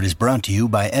episode is brought to you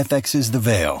by FX's The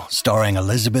Veil, starring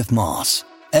Elizabeth Moss.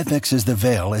 FX is the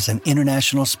Veil is an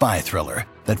international spy thriller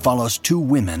that follows two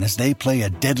women as they play a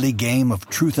deadly game of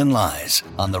truth and lies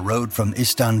on the road from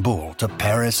Istanbul to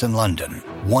Paris and London.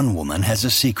 One woman has a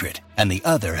secret, and the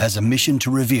other has a mission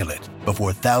to reveal it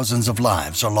before thousands of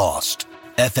lives are lost.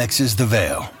 FX is the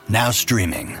Veil, now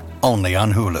streaming, only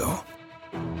on Hulu.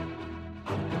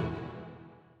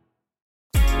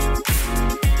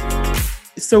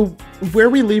 So where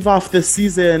we leave off this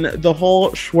season, the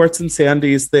whole Schwartz and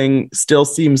Sandy's thing still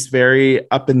seems very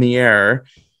up in the air.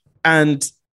 And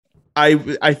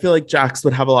I feel like Jax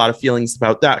would have a lot of feelings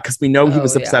about that because we know he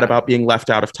was upset about being left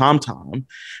out of Tom Tom.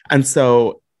 And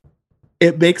so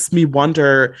it makes me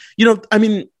wonder,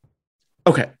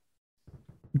 okay.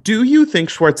 Do you think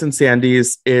Schwartz and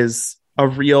Sandy's is a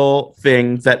real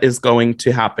thing that is going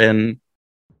to happen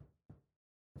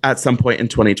at some point in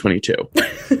 2022?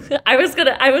 I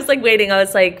was like waiting. I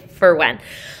was like, for when?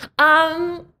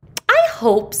 I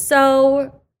hope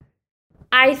so.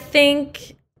 I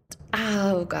think,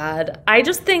 oh God. I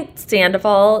just think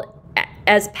Sandoval,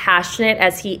 as passionate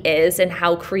as he is and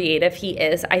how creative he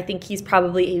is, I think he's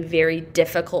probably a very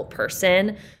difficult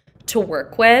person to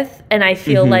work with. And I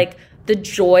feel like the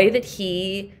joy that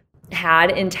he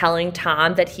had in telling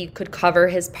Tom that he could cover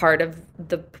his part of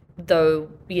the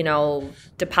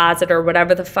deposit or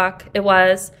whatever the fuck it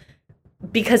was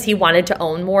because he wanted to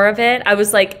own more of it. I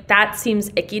was like, that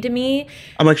seems icky to me.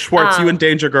 I'm like, Schwartz, you in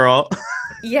danger, girl.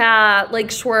 Yeah,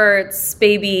 like Schwartz,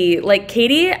 baby. Like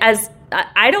Katie,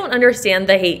 I don't understand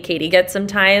the hate Katie gets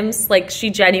sometimes. Like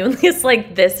she genuinely is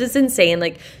like, this is insane.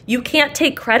 Like you can't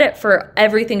take credit for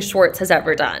everything Schwartz has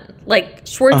ever done. Like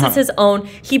Schwartz is his own.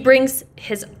 He brings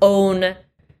his own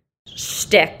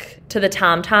shtick to the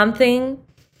Tom Tom thing.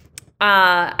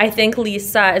 I think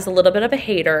Lisa is a little bit of a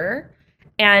hater,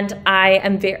 and I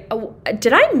am very. Oh,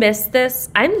 did I miss this?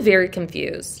 I'm very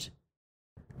confused.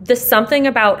 The something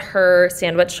about her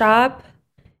sandwich shop.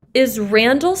 Is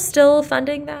Randall still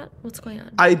funding that? What's going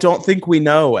on? I don't think we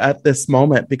know at this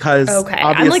moment because obviously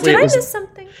I'm like, did I miss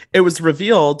something? It was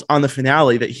revealed on the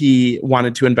finale that he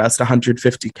wanted to invest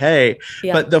 $150K.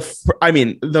 Yeah. But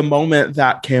the moment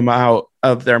that came out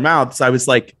of their mouths, I was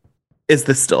like, is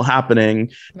this still happening?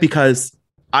 Right. Because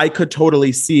I could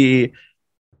totally see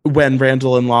when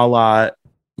Randall and Lala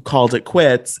called it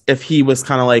quits, if he was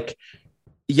kind of like,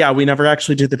 yeah, we never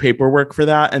actually did the paperwork for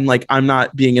that. And like, I'm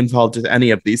not being involved with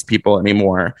any of these people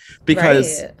anymore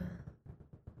because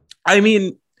I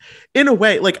mean, in a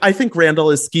way, like, I think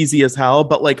Randall is skeezy as hell,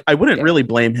 but like, I wouldn't really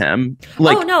blame him.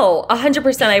 Like, oh no,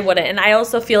 100% I wouldn't. And I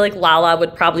also feel like Lala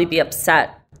would probably be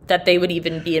upset that they would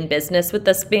even be in business with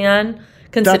this man.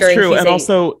 Considering that's true. He's and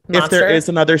also monster. If there is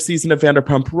another season of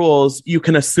Vanderpump Rules, you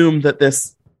can assume that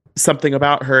this something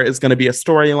about her is going to be a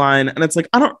storyline. And it's like,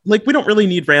 we don't really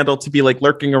need Randall to be like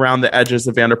lurking around the edges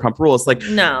of Vanderpump Rules. Like,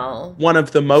 no, one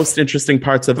of the most interesting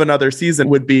parts of another season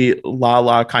would be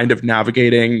Lala kind of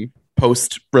navigating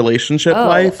post-relationship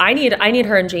life. I need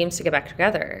her and James to get back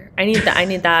together. I need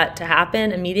that to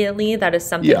happen immediately. That is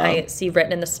something I see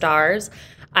written in the stars.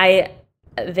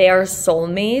 They are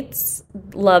soulmates,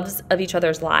 loves of each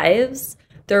other's lives.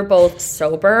 They're both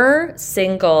sober,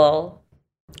 single,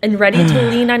 and ready to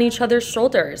lean on each other's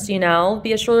shoulders, be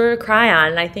a shoulder to cry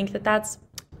on. And I think that that's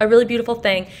a really beautiful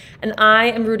thing. And I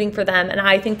am rooting for them. And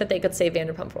I think that they could save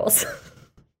Vanderpump Rules.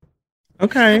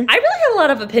 Okay. I really have a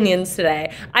lot of opinions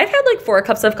today. I've had like 4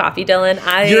 cups of coffee, Dylan.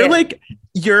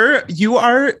 You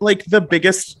are like the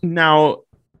biggest now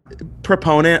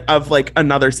proponent of like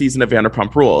another season of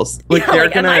Vanderpump Rules. Like,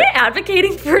 am I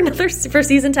advocating for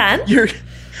season 10? You're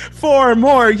 4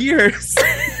 more years.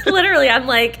 Literally, I'm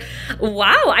like,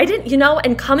 wow, I didn't,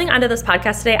 and coming onto this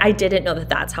podcast today, I didn't know that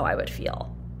that's how I would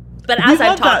feel. But as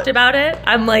I've talked about it,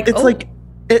 I'm like, it's like,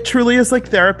 it truly is like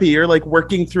therapy. You're like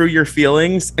working through your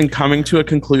feelings and coming to a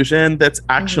conclusion that's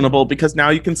actionable because now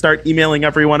you can start emailing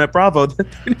everyone at Bravo that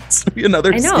there needs to be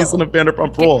another season of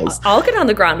Vanderpump Rules. I'll get on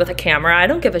the ground with a camera. I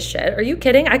don't give a shit. Are you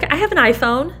kidding? I have an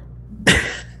iPhone.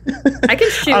 I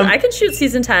can shoot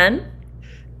season 10.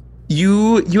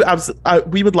 You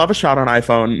absolutely. We would love a shot on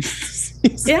iPhone.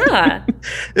 Yeah,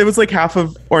 it was like half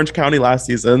of Orange County last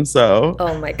season. So,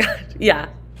 oh my god, yeah,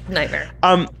 nightmare.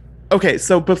 Okay,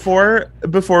 so before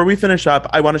we finish up,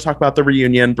 I want to talk about the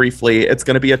reunion briefly. It's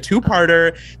going to be a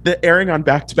 2-parter that airing on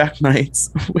back-to-back nights,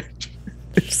 which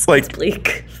is like it's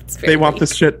bleak. They want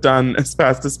this shit done as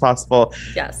fast as possible.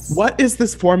 Yes. What is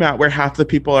this format where half the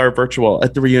people are virtual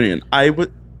at the reunion?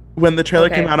 When the trailer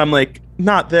came out, I'm like,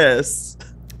 not this.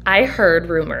 I heard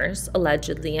rumors,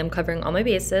 allegedly, I'm covering all my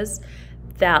bases,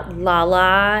 that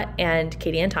Lala and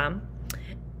Katie and Tom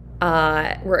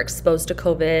were exposed to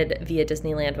COVID via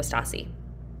Disneyland with Stassi.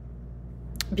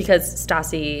 because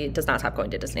Stassi does not stop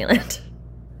going to Disneyland.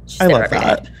 I love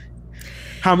that.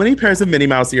 How many pairs of Minnie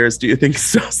Mouse ears do you think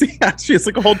Stassi has? She has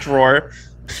like a whole drawer.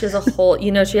 She has a whole,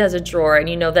 she has a drawer, and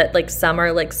you know that like some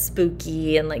are like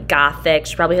spooky and like gothic.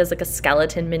 She probably has like a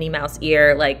skeleton Minnie Mouse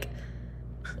ear, like,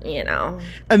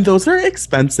 And those are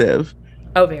expensive.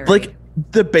 Oh, very. Like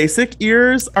the basic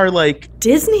ears are like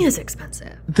Disney is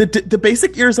expensive. The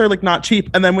basic ears are like not cheap,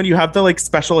 and then when you have the like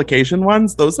special occasion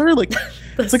ones, those are like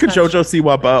it's like a JoJo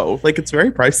Siwa bow. Like it's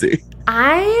very pricey.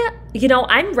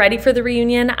 I'm ready for the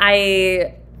reunion.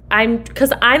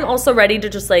 Because I'm also ready to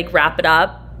just like wrap it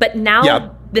up. But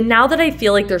now, now that I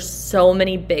feel like there's so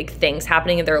many big things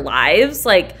happening in their lives,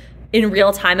 like in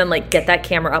real time, I'm like, get that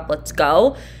camera up, let's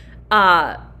go.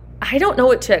 I don't know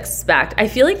what to expect. I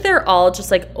feel like they're all just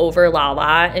like over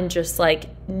Lala and just like,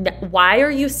 why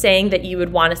are you saying that you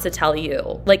would want us to tell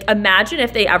you? Like, imagine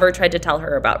if they ever tried to tell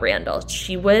her about Randall.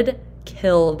 She would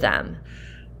kill them.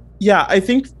 Yeah, I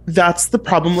think that's the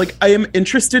problem. Like, I am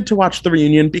interested to watch the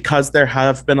reunion because there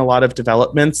have been a lot of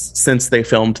developments since they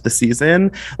filmed the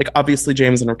season. Like, obviously,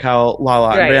 James and Raquel,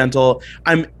 Lala and Randall.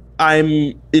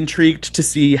 I'm intrigued to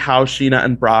see how Scheana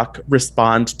and Brock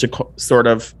respond to sort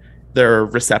of their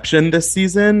reception this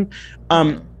season.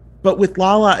 But with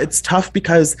Lala, it's tough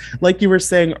because, like you were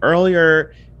saying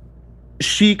earlier,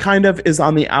 she kind of is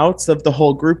on the outs of the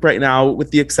whole group right now, with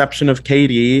the exception of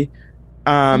Katie.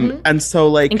 And so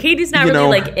like, and Katie's not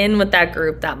really like in with that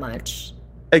group that much.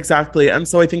 Exactly. And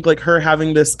so I think like her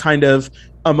having this kind of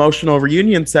emotional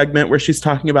reunion segment where she's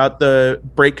talking about the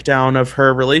breakdown of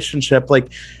her relationship,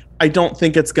 like I don't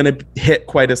think it's going to hit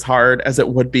quite as hard as it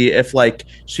would be if like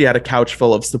she had a couch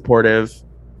full of supportive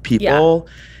people.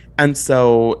 And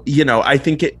so, I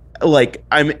think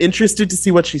I'm interested to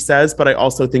see what she says, but I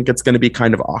also think it's going to be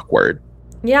kind of awkward.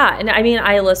 Yeah. And I mean,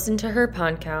 I listened to her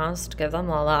podcast, Give Them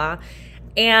Lala,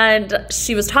 and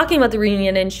she was talking about the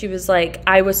reunion, and she was like,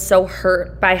 I was so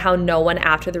hurt by how no one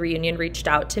after the reunion reached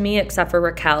out to me except for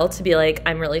Raquel to be like,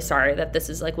 I'm really sorry that this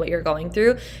is like what you're going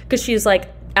through. Because she's like,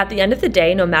 at the end of the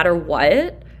day, no matter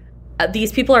what,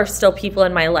 these people are still people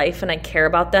in my life, and I care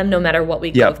about them no matter what we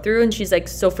go through. And she's like,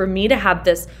 so for me to have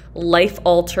this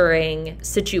life-altering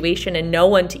situation and no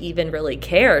one to even really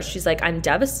care, she's like, I'm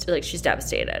devastated. Like, she's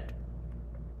devastated.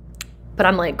 But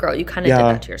I'm like, girl, you kind of did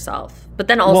that to yourself. But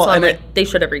then also, they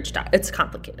should have reached out. It's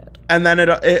complicated. And then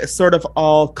it sort of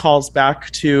all calls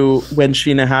back to when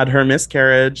Scheana had her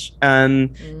miscarriage,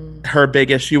 and her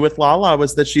big issue with Lala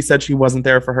was that she said she wasn't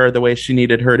there for her the way she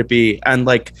needed her to be. And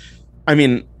like, I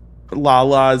mean,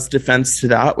 Lala's defense to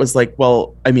that was like,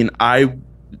 well, I mean, I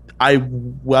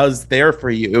was there for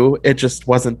you. It just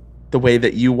wasn't the way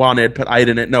that you wanted, but I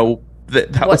didn't know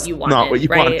that was not what you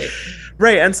wanted.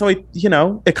 Right. And so,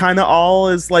 it kind of all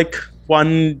is like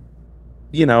one,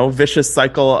 vicious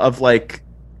cycle of like,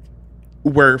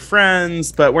 we're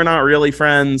friends, but we're not really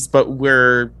friends, but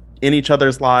we're in each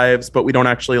other's lives, but we don't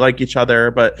actually like each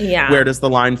other. But where does the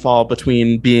line fall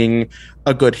between being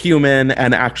a good human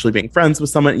and actually being friends with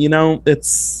someone?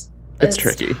 It's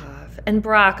tricky. Tough. And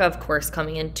Brock, of course,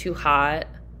 coming in too hot.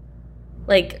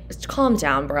 Like, calm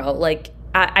down, bro. Like,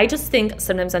 I just think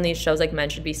sometimes on these shows, like, men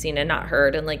should be seen and not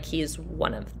heard, and like he's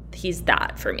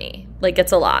that for me. Like,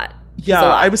 it's a lot. Yeah,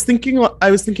 I was thinking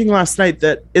last night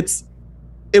that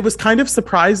it was kind of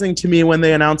surprising to me when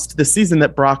they announced this season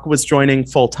that Brock was joining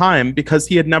full time, because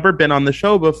he had never been on the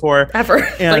show before. Ever.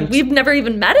 Like, we've never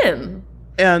even met him.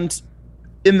 And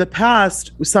in the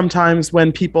past, sometimes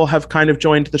when people have kind of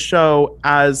joined the show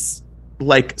as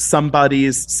like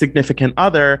somebody's significant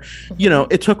other,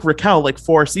 it took Raquel like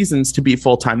 4 seasons to be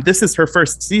full-time. This is her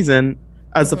first season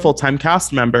as a full-time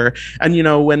cast member. And,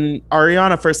 when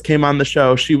Ariana first came on the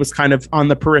show, she was kind of on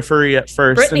the periphery at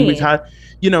first. Brittany. And we've had,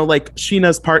 like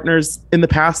Scheana's partners in the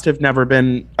past have never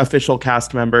been official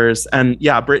cast members. And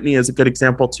Brittany is a good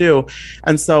example too.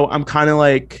 And so I'm kind of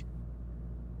like,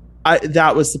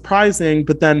 that was surprising,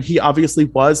 but then he obviously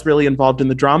was really involved in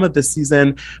the drama this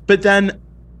season. But then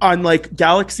on like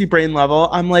Galaxy Brain level,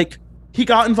 I'm like, he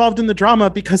got involved in the drama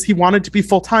because he wanted to be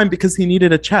full-time because he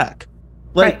needed a check.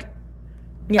 Like,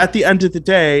 at the end of the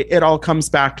day, it all comes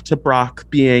back to Brock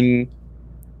being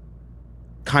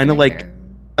kind of like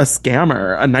a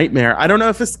scammer, a nightmare. I don't know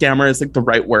if a scammer is like the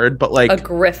right word, but like a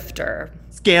grifter.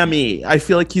 Scammy. I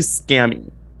feel like he's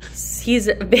scammy.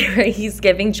 He's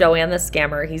giving Joanne the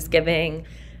scammer.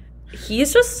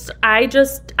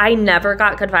 I never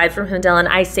got good vibes from him, Dylan.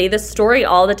 I say this story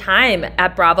all the time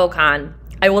at BravoCon.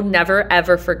 I will never,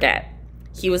 ever forget.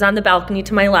 He was on the balcony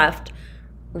to my left.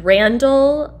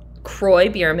 Randall, Croy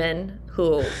Bierman,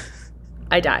 who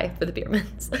I die for the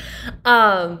Biermans,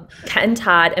 Ken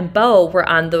Todd, and Beau were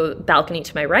on the balcony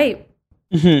to my right.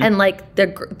 And like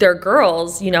their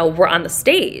girls, were on the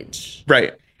stage.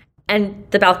 Right. And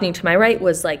the balcony to my right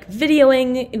was like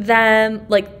videoing them,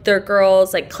 like their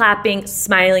girls, like clapping,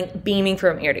 smiling, beaming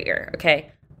from ear to ear.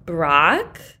 Okay.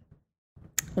 Brock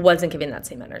wasn't giving that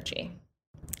same energy.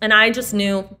 And I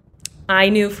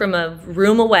knew from a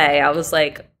room away, I was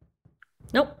like,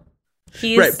 nope.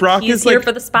 Brock he's is here like,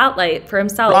 for the spotlight for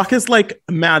himself. Brock is like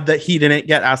mad that he didn't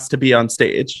get asked to be on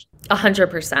stage.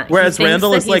 100%. Whereas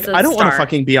Randall is like, I don't want to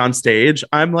fucking be on stage.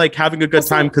 I'm like having a good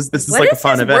time because this is like a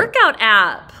fun event. Workout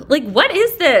app? Like, what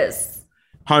is this?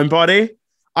 Homebody?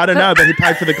 I don't know, but he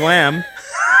paid for the glam.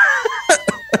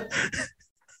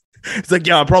 It's like,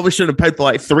 yeah, I probably should have paid for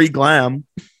like 3 glam.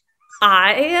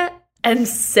 I am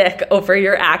sick over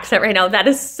your accent right now. That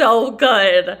is so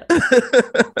good.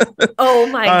 Oh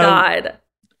my God.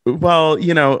 Well,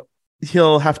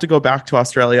 he'll have to go back to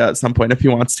Australia at some point if he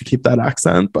wants to keep that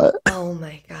accent, but oh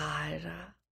my God.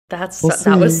 That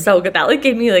was so good. That like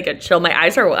gave me like a chill. My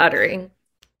eyes are watering.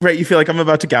 Right, you feel like I'm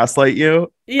about to gaslight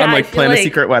you? Yeah, I'm like planning a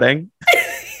secret wedding.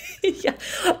 Yeah.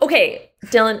 Okay,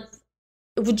 Dylan,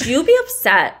 would you be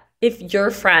upset if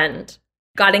your friend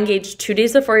got engaged 2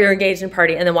 days before your engagement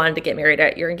party and then wanted to get married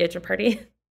at your engagement party?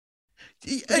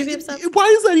 Would you be upset? Why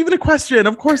is that even a question?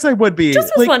 Of course I would be.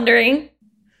 Just was wondering.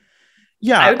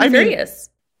 Yeah, I would be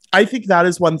curious. I think that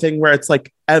is one thing where it's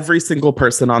like every single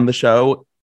person on the show,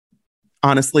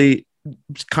 honestly,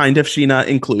 kind of Scheana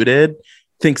included,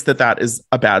 thinks that is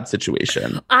a bad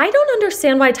situation. I don't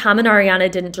understand why Tom and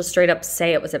Ariana didn't just straight up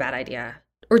say it was a bad idea.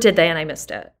 Or did they and I missed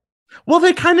it? Well,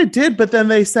 they kind of did, but then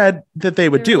they said that they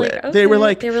would do it. Okay. They were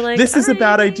like, this is a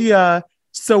bad idea,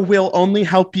 so we'll only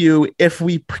help you if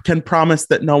we can promise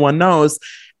that no one knows.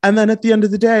 And then at the end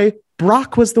of the day,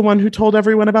 Brock was the one who told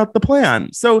everyone about the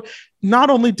plan. So not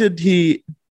only did he,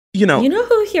 You know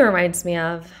who he reminds me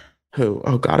of? Who?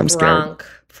 Oh God, I'm Gronk scared.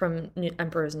 From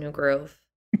Emperor's New Groove.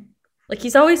 Like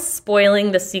he's always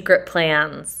spoiling the secret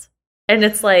plans. And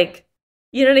it's like,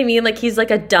 you know what I mean? Like he's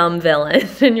like a dumb villain.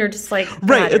 And you're just like,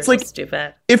 right. It's like so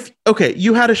stupid.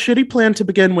 You had a shitty plan to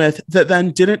begin with that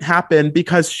then didn't happen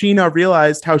because Scheana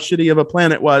realized how shitty of a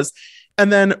plan it was.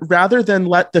 And then rather than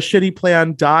let the shitty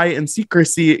plan die in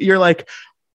secrecy, you're like,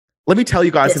 let me tell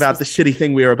you guys about the shitty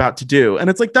thing we were about to do. And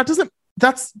it's like, that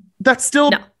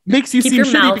still makes you seem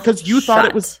shitty because you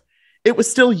thought it was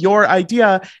still your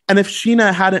idea. And if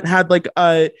Scheana hadn't had like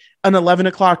an 11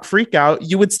 o'clock freak out,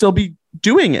 you would still be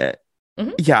doing it.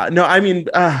 Mm-hmm. Yeah, no, I mean,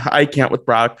 I can't with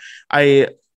Brock. I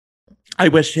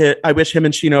wish him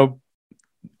and Scheana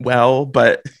well,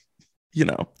 but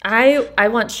I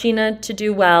want Scheana to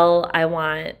do well. I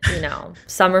want,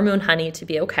 Summer Moon Honey to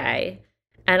be okay.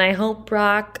 And I hope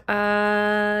Brock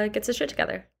gets his shit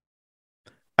together.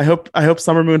 I hope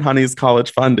Summer Moon Honey's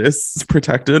college fund is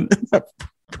protected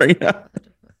right now.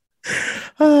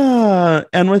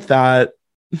 And with that,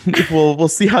 we'll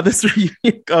see how this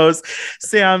reunion goes.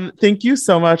 Sam, thank you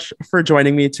so much for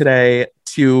joining me today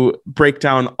to break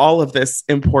down all of this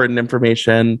important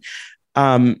information.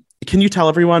 Can you tell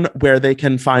everyone where they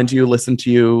can find you, listen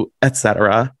to you,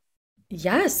 etc.?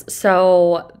 Yes.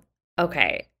 So,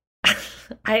 okay.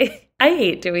 I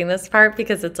hate doing this part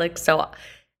because it's like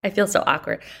I feel so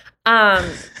awkward. On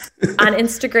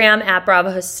Instagram at Bravo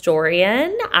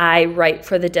Historian, I write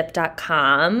for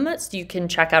thedip.com, so you can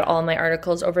check out all my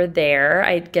articles over there.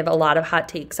 I give a lot of hot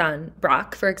takes on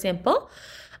Brock, for example.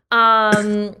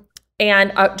 And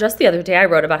just the other day, I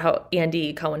wrote about how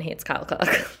Andy Cohen hates Kyle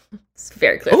Cook. It's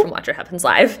very clear from Watch What Happens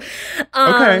Live.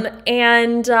 Okay.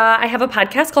 And I have a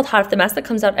podcast called Hot Off the Mess that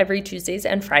comes out every Tuesdays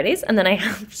and Fridays. And then I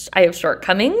have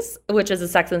Shortcomings, which is a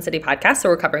Sex and the City podcast. So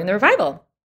we're covering the revival.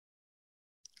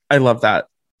 I love that.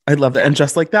 And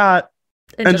just like that.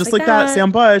 And just like that,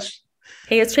 Sam Bush.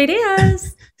 Hey, it's Trey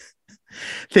Diaz.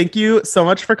 Thank you so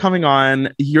much for coming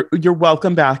on. You're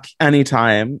welcome back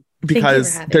anytime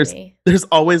because there's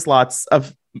always lots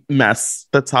of mess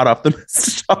that's hot off the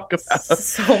mess to talk about.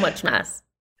 So much mess.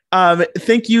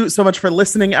 Thank you so much for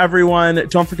listening, everyone.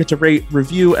 Don't forget to rate,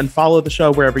 review, and follow the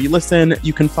show wherever you listen.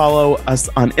 You can follow us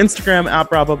on Instagram at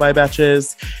Bravo by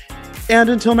Betches. And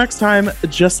until next time,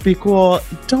 just be cool.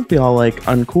 Don't be all like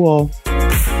uncool.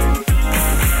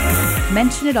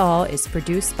 Mention It All is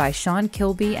produced by Sean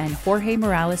Kilby and Jorge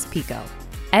Morales Pico.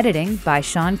 Editing by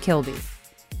Sean Kilby.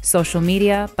 Social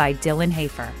media by Dylan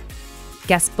Hafer.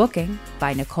 Guest booking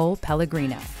by Nicole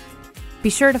Pellegrino. Be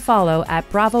sure to follow at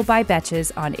Bravo by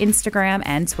Betches on Instagram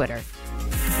and Twitter.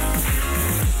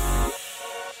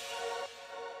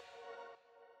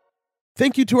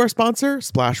 Thank you to our sponsor,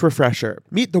 Splash Refresher.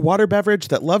 Meet the water beverage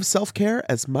that loves self-care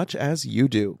as much as you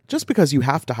do. Just because you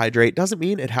have to hydrate doesn't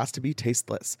mean it has to be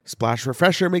tasteless. Splash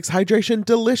Refresher makes hydration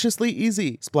deliciously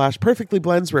easy. Splash perfectly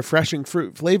blends refreshing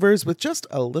fruit flavors with just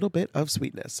a little bit of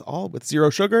sweetness, all with 0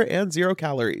 sugar and 0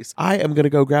 calories. I am going to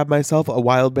go grab myself a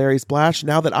wild berry splash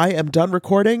now that I am done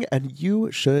recording, and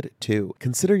you should too.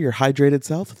 Consider your hydrated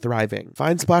self thriving.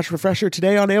 Find Splash Refresher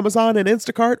today on Amazon and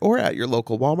Instacart or at your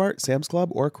local Walmart, Sam's Club,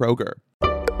 or Kroger.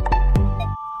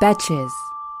 Betches.